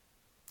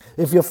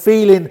 If you're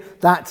feeling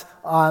that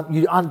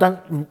you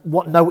don't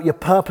know what your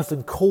purpose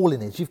and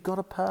calling is, you've got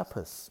a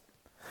purpose.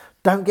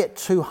 Don't get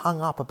too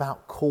hung up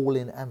about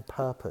calling and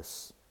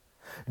purpose.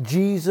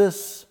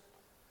 Jesus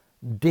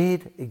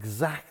did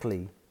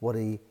exactly what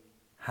he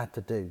had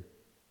to do.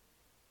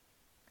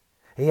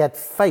 He had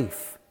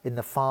faith in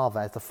the Father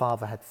as the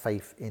Father had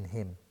faith in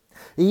him.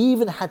 He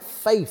even had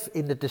faith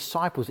in the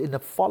disciples, in the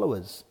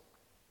followers,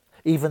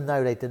 even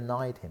though they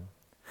denied him.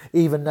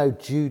 Even though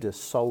Judas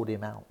sold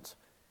him out,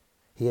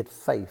 he had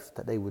faith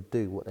that they would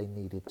do what they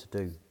needed to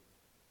do.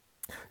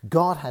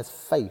 God has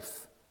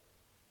faith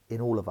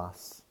in all of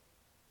us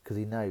because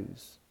he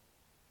knows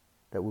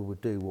that we will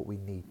do what we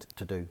need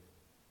to do.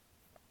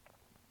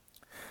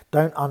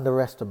 Don't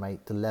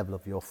underestimate the level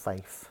of your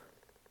faith.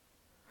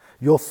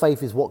 Your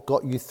faith is what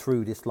got you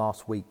through this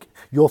last week.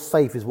 Your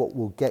faith is what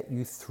will get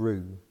you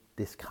through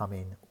this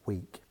coming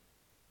week.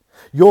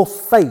 Your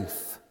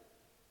faith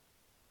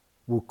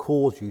will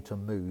cause you to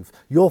move.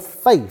 Your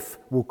faith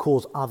will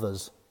cause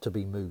others to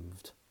be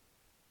moved.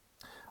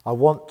 I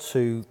want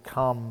to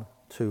come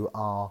to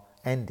our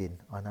ending.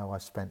 I know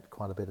I've spent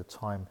quite a bit of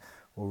time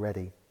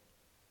already,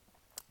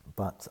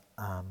 but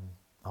I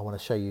want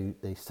to show you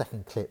the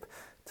second clip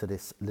to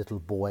this little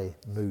boy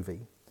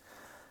movie.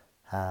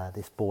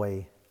 This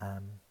boy, I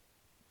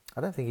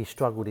don't think he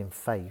struggled in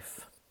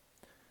faith.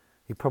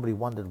 He probably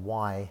wondered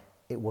why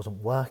it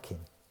wasn't working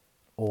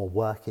or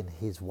working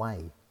his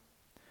way.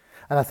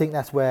 And I think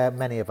that's where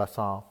many of us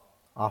are.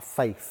 Our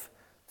faith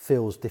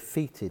feels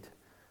defeated,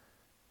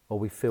 or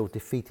we feel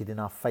defeated in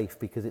our faith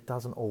because it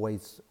doesn't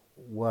always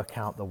work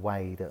out the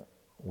way that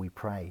we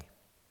pray.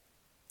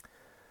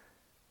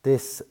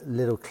 This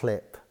little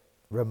clip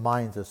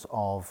reminds us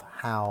of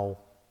how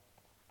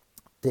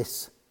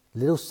this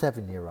little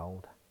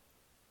 7-year-old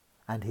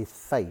and his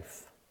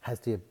faith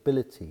has the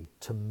ability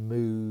to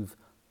move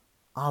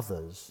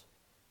others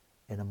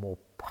in a more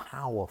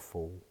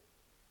powerful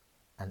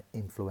and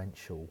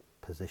influential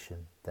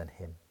position than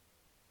him.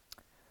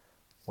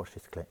 Watch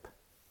this clip.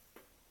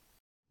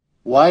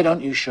 Why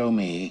don't you show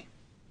me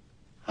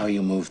how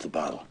you move the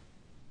bottle?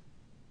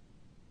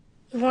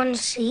 You want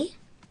to see?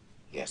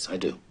 Yes, I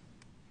do.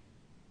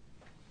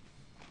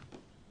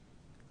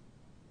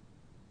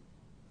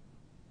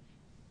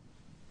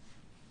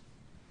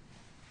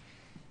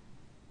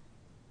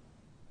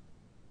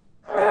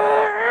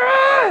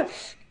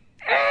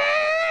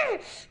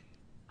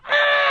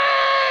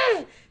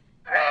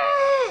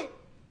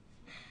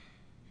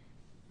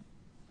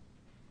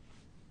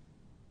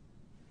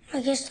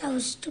 I guess that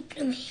was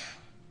stupid of me.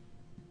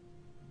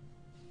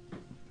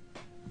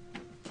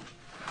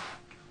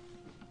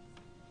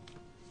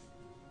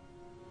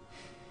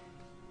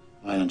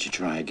 Why don't you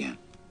try again?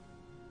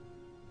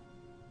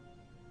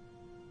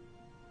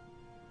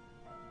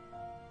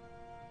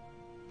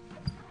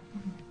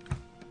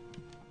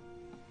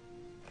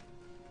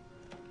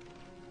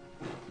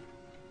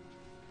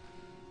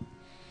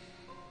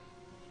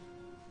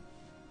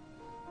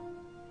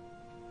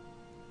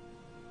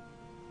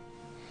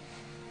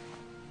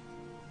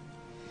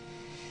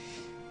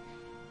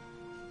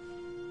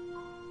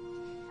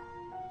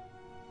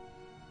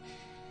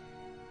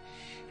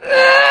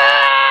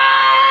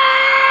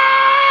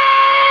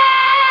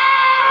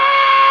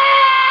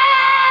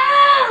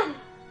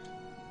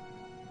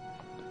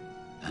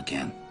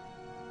 Again.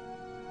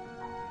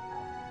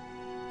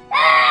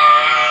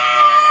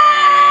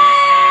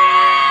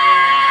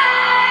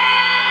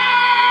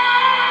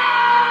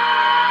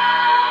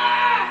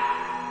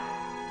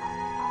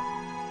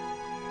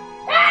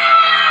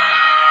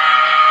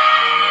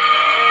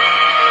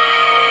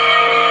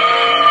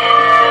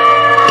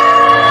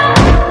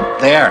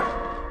 There.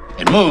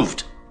 It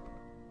moved.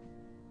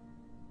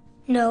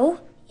 No,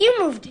 you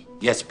moved it.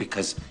 Yes,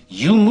 because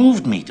you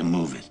moved me to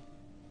move it.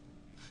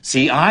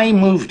 See, I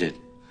moved it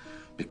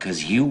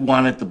because you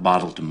wanted the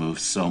bottle to move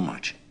so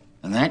much.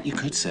 And that, you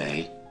could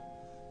say,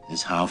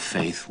 is how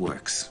faith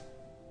works.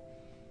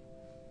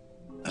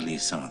 At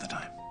least some of the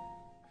time.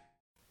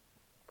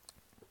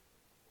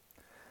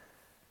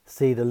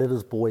 See, the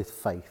little boy's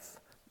faith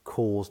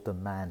caused the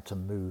man to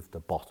move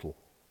the bottle.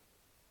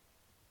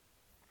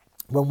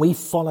 When we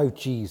follow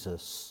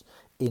Jesus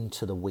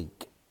into the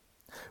week,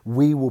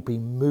 we will be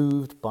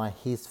moved by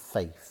his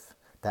faith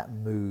that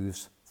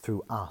moves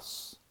through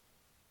us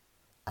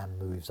and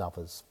moves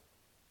others.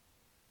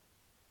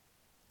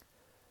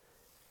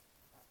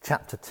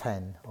 Chapter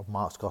 10 of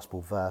Mark's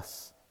Gospel,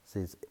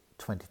 verses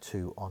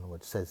 22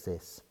 onwards, says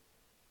this: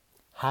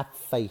 "Have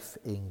faith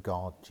in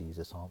God,"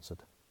 Jesus answered.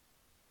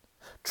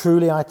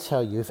 "Truly I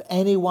tell you, if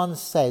anyone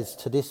says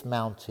to this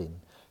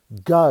mountain,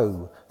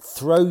 'Go,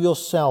 throw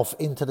yourself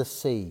into the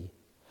sea,'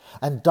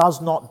 and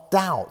does not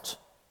doubt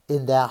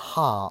in their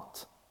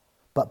heart,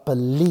 but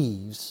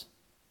believes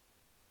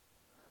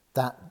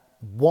that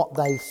what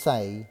they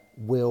say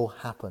will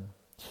happen,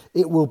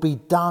 it will be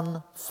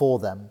done for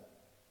them.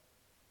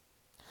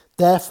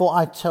 Therefore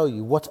I tell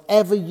you,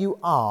 whatever you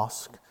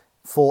ask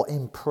for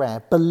in prayer,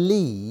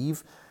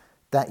 believe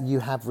that you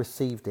have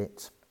received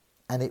it,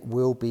 and it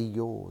will be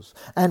yours.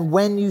 And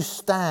when you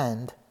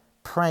stand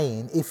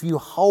praying, if you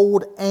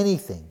hold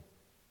anything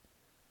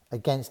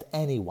against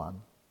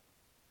anyone,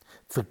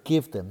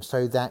 forgive them,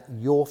 so that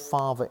your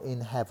Father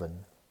in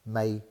heaven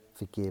may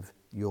forgive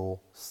your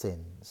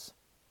sins."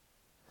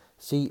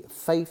 See,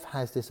 faith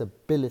has this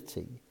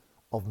ability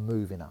of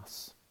moving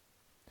us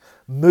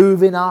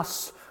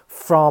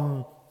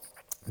from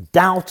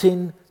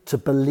doubting to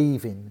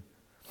believing,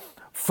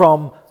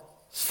 from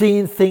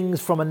seeing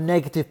things from a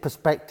negative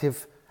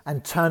perspective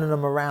and turning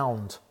them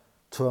around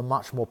to a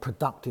much more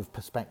productive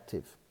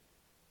perspective.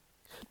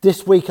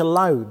 This week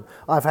alone,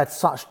 I've had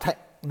such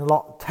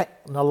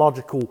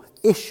technological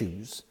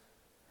issues.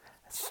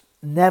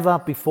 Never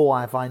before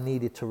have I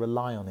needed to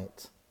rely on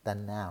it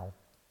than now.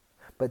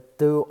 But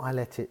do I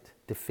let it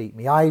defeat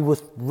me? I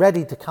was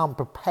ready to come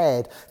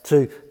prepared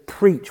to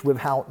preach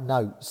without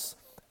notes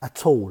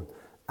at all.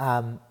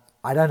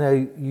 I don't know,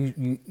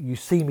 you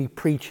see me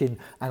preaching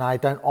and I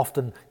don't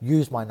often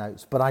use my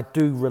notes, but I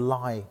do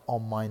rely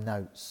on my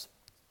notes.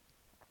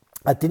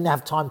 I didn't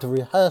have time to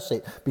rehearse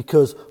it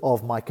because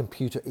of my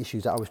computer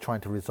issues that I was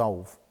trying to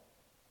resolve.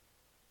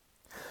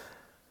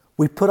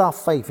 We put our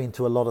faith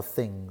into a lot of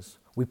things.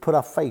 We put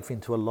our faith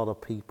into a lot of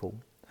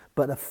people.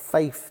 But the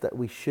faith that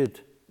we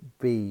should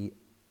be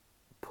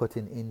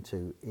putting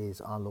into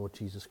is our Lord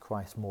Jesus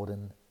Christ more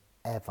than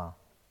ever.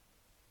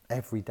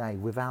 Every day,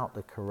 without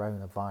the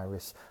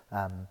coronavirus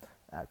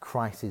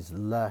crisis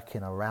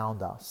lurking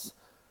around us,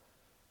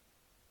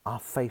 our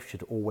faith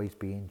should always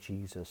be in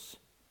Jesus.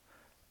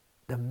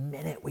 The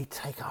minute we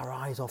take our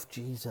eyes off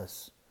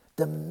Jesus,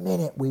 the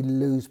minute we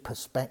lose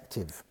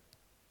perspective.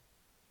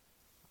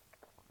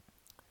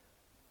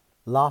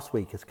 Last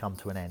week has come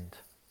to an end.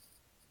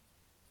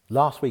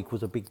 Last week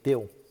was a big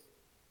deal.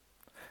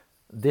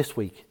 This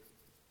week,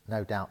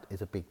 no doubt,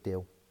 is a big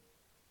deal.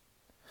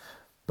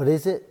 But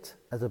is it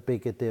as a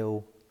big a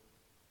deal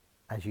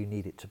as you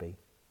need it to be?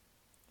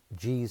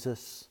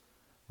 Jesus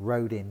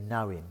rode in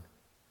knowing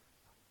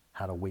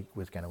how the week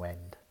was going to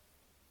end.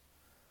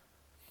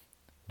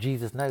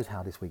 Jesus knows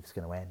how this week's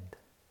going to end,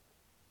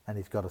 and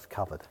he's got us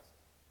covered.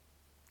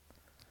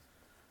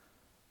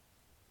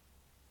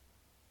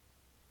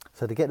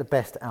 So to get the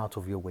best out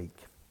of your week,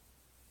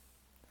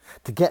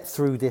 to get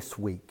through this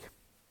week,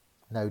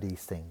 know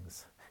these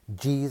things.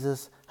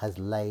 Jesus has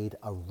laid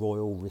a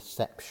royal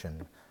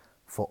reception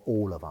for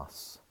all of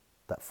us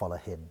that follow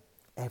him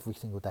every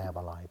single day of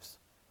our lives.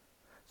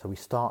 So we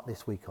start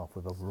this week off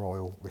with a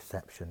royal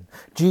reception.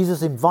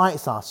 Jesus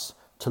invites us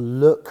to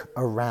look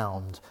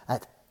around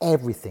at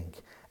everything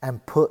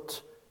and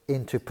put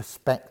into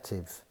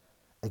perspective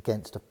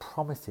against the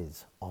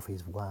promises of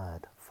his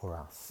word for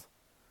us.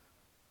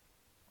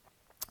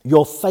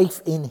 Your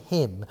faith in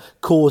him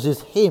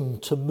causes him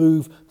to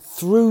move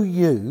through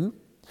you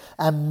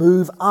and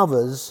move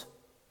others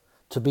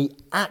to be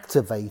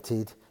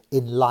activated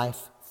in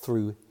life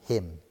through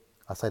him.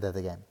 I'll say that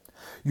again.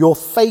 Your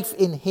faith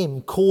in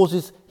him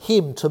causes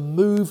him to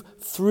move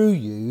through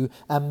you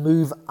and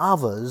move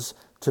others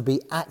to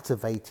be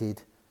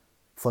activated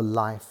for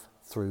life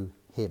through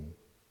him.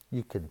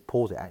 You can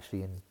pause it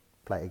actually and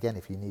play it again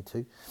if you need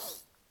to.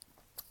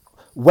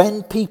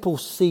 When people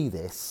see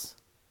this,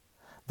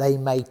 they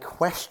may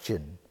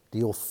question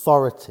the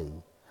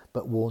authority,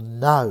 but will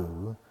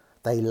know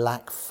they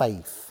lack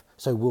faith.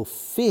 So will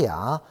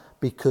fear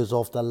because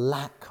of the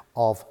lack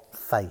of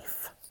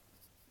faith.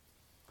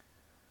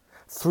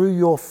 Through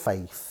your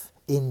faith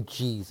in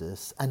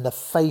Jesus and the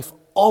faith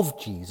of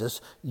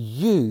Jesus,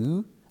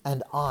 you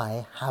and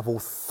I have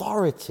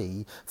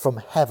authority from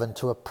heaven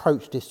to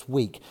approach this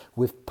week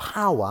with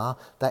power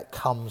that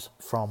comes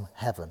from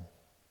heaven.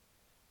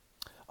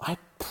 I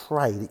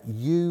pray that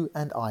you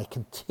and I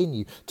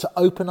continue to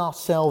open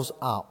ourselves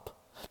up,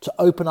 to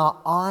open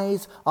our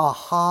eyes, our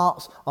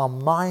hearts, our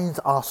minds,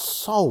 our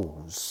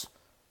souls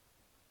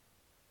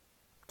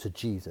to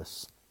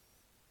Jesus.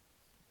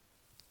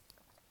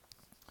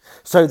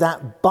 So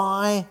that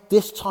by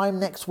this time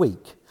next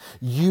week,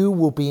 you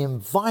will be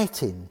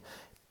inviting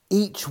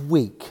each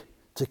week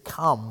to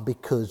come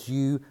because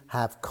you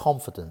have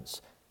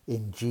confidence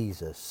in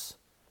Jesus,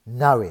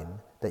 knowing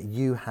that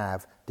you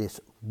have this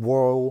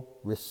royal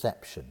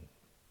reception.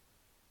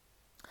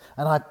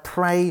 And I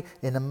pray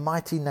in the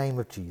mighty name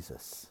of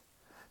Jesus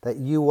that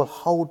you will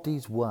hold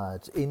these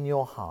words in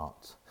your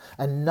heart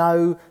and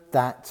know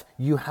that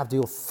you have the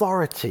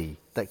authority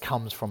that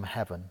comes from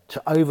heaven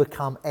to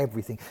overcome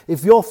everything.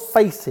 If you're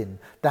facing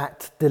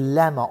that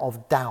dilemma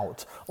of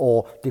doubt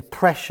or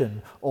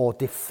depression or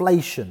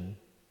deflation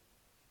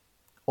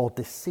or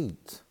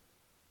deceit,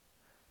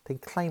 then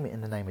claim it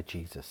in the name of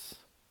Jesus.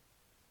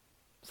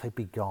 Say,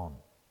 be gone.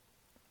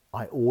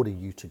 I order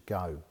you to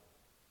go.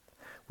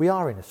 We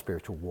are in a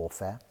spiritual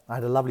warfare. I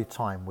had a lovely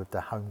time with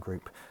the home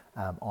group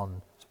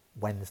on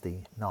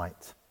Wednesday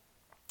night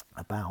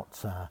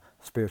about a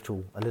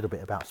little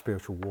bit about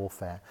spiritual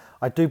warfare.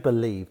 I do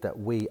believe that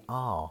we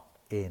are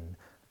in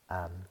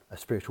a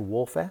spiritual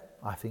warfare.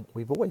 I think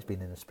we've always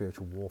been in a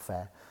spiritual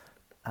warfare.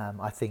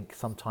 I think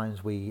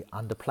sometimes we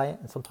underplay it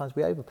and sometimes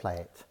we overplay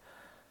it.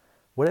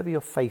 Whatever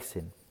you're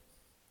facing,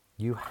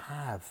 you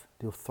have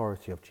the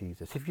authority of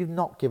Jesus. If you've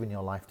not given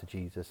your life to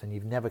Jesus and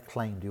you've never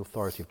claimed the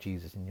authority of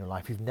Jesus in your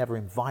life, you've never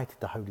invited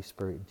the Holy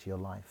Spirit into your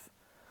life,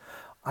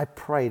 I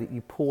pray that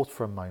you pause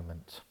for a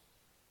moment.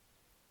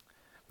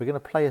 We're going to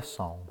play a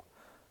song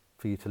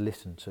for you to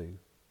listen to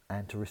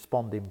and to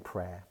respond in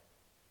prayer.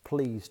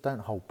 Please don't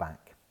hold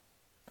back,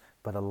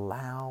 but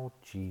allow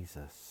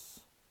Jesus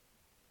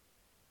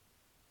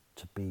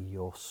to be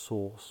your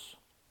source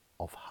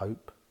of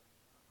hope,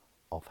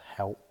 of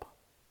help,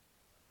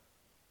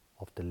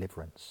 of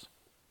deliverance.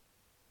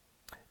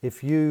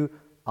 If you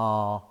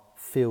are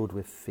filled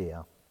with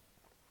fear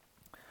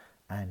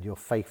and your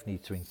faith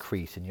needs to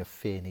increase and your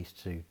fear needs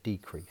to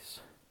decrease,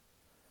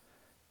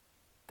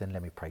 then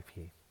let me pray for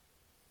you.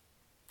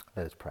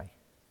 Let us pray.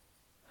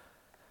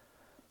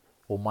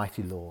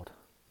 Almighty Lord,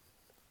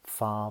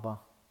 Father,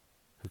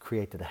 who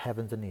created the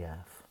heavens and the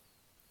earth,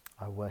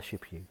 I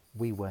worship you.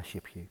 We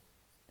worship you.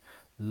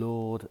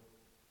 Lord,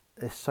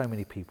 there's so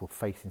many people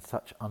facing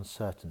such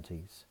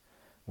uncertainties,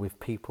 with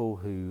people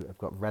who have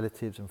got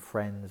relatives and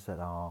friends that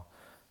are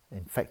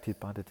infected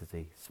by the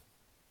disease.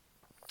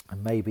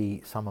 And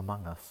maybe some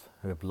among us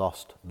who have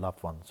lost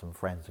loved ones and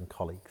friends and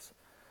colleagues.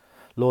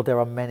 Lord, there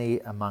are many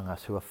among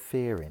us who are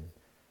fearing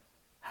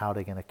how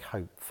they're going to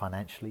cope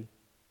financially,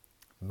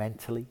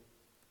 mentally.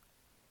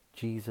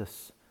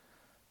 Jesus,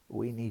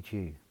 we need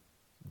you.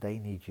 They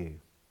need you.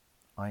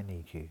 I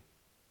need you.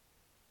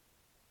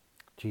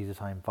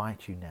 Jesus, I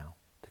invite you now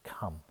to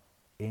come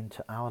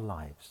into our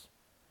lives.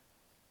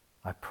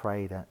 I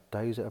pray that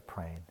those that are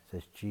praying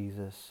says,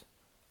 Jesus,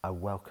 I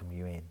welcome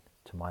you in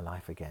to my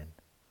life again.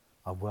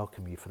 I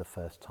welcome you for the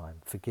first time.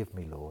 Forgive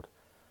me, Lord,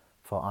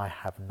 for I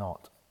have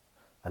not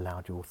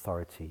allowed your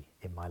authority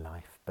in my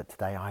life. But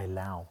today I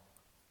allow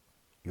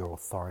your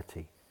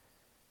authority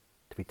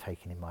to be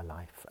taken in my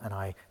life. And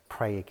I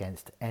pray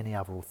against any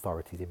other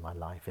authorities in my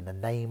life. In the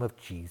name of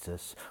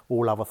Jesus,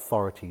 all other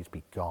authorities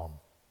be gone.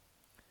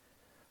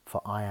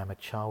 For I am a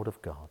child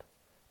of God,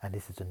 and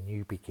this is a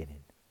new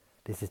beginning.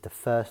 This is the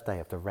first day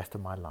of the rest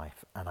of my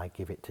life, and I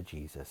give it to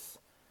Jesus,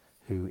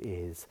 who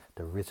is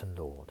the risen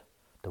Lord,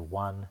 the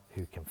one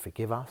who can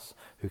forgive us,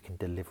 who can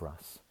deliver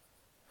us.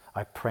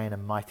 I pray in the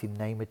mighty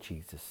name of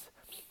Jesus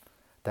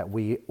that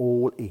we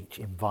all each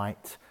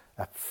invite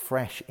a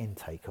fresh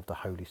intake of the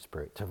Holy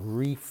Spirit to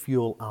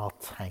refuel our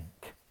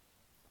tank.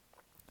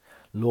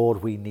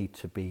 Lord, we need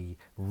to be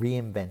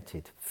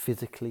reinvented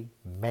physically,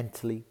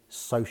 mentally,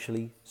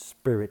 socially,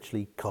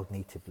 spiritually,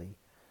 cognitively,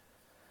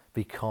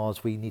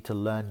 because we need to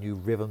learn new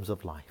rhythms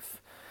of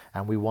life.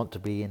 And we want to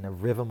be in a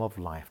rhythm of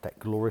life that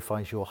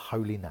glorifies your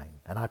holy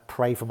name. And I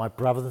pray for my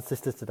brothers and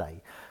sisters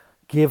today,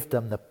 give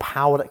them the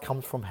power that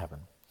comes from heaven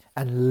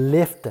and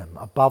lift them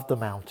above the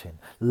mountain,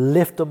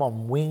 lift them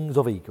on wings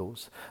of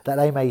eagles, that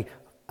they may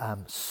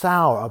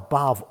soar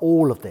above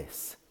all of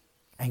this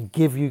and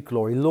give you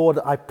glory. Lord,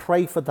 I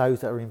pray for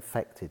those that are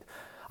infected.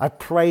 I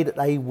pray that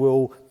they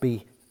will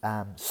be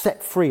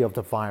set free of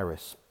the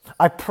virus.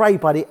 I pray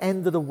by the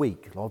end of the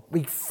week, Lord,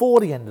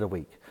 before the end of the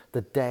week,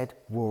 the dead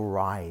will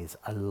rise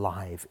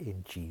alive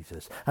in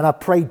Jesus. And I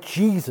pray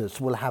Jesus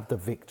will have the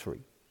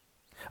victory.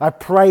 I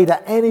pray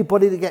that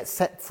anybody that gets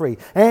set free,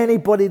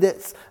 anybody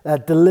that's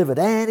delivered,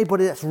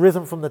 anybody that's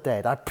risen from the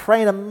dead, I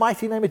pray in the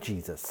mighty name of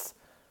Jesus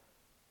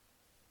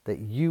that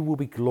you will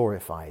be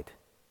glorified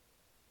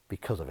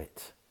because of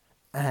it.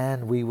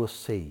 And we will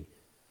see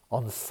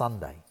on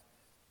Sunday,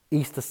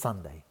 Easter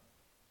Sunday,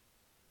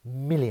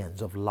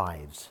 millions of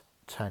lives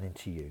turn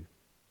into you.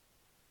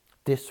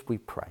 This we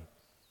pray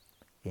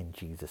in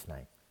Jesus'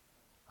 name.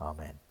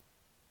 Amen.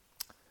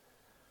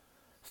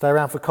 Stay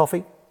around for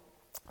coffee.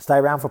 Stay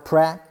around for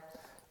prayer.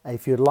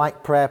 If you'd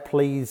like prayer,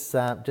 please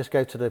just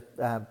go to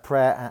the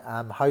prayer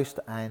host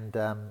and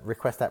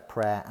request that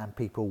prayer, and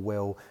people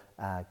will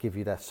give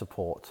you their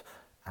support.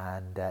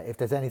 And if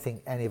there's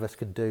anything any of us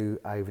can do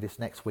over this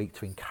next week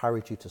to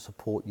encourage you, to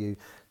support you,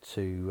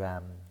 to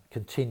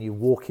continue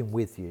walking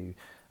with you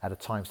at a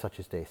time such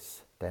as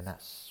this, then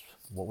that's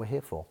what we're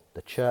here for.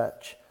 The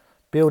church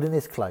building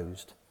is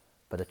closed,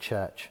 but the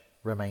church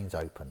remains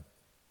open.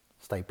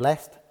 Stay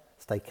blessed,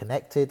 stay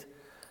connected,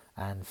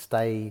 and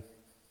stay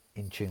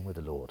in tune with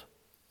the Lord.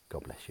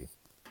 God bless you.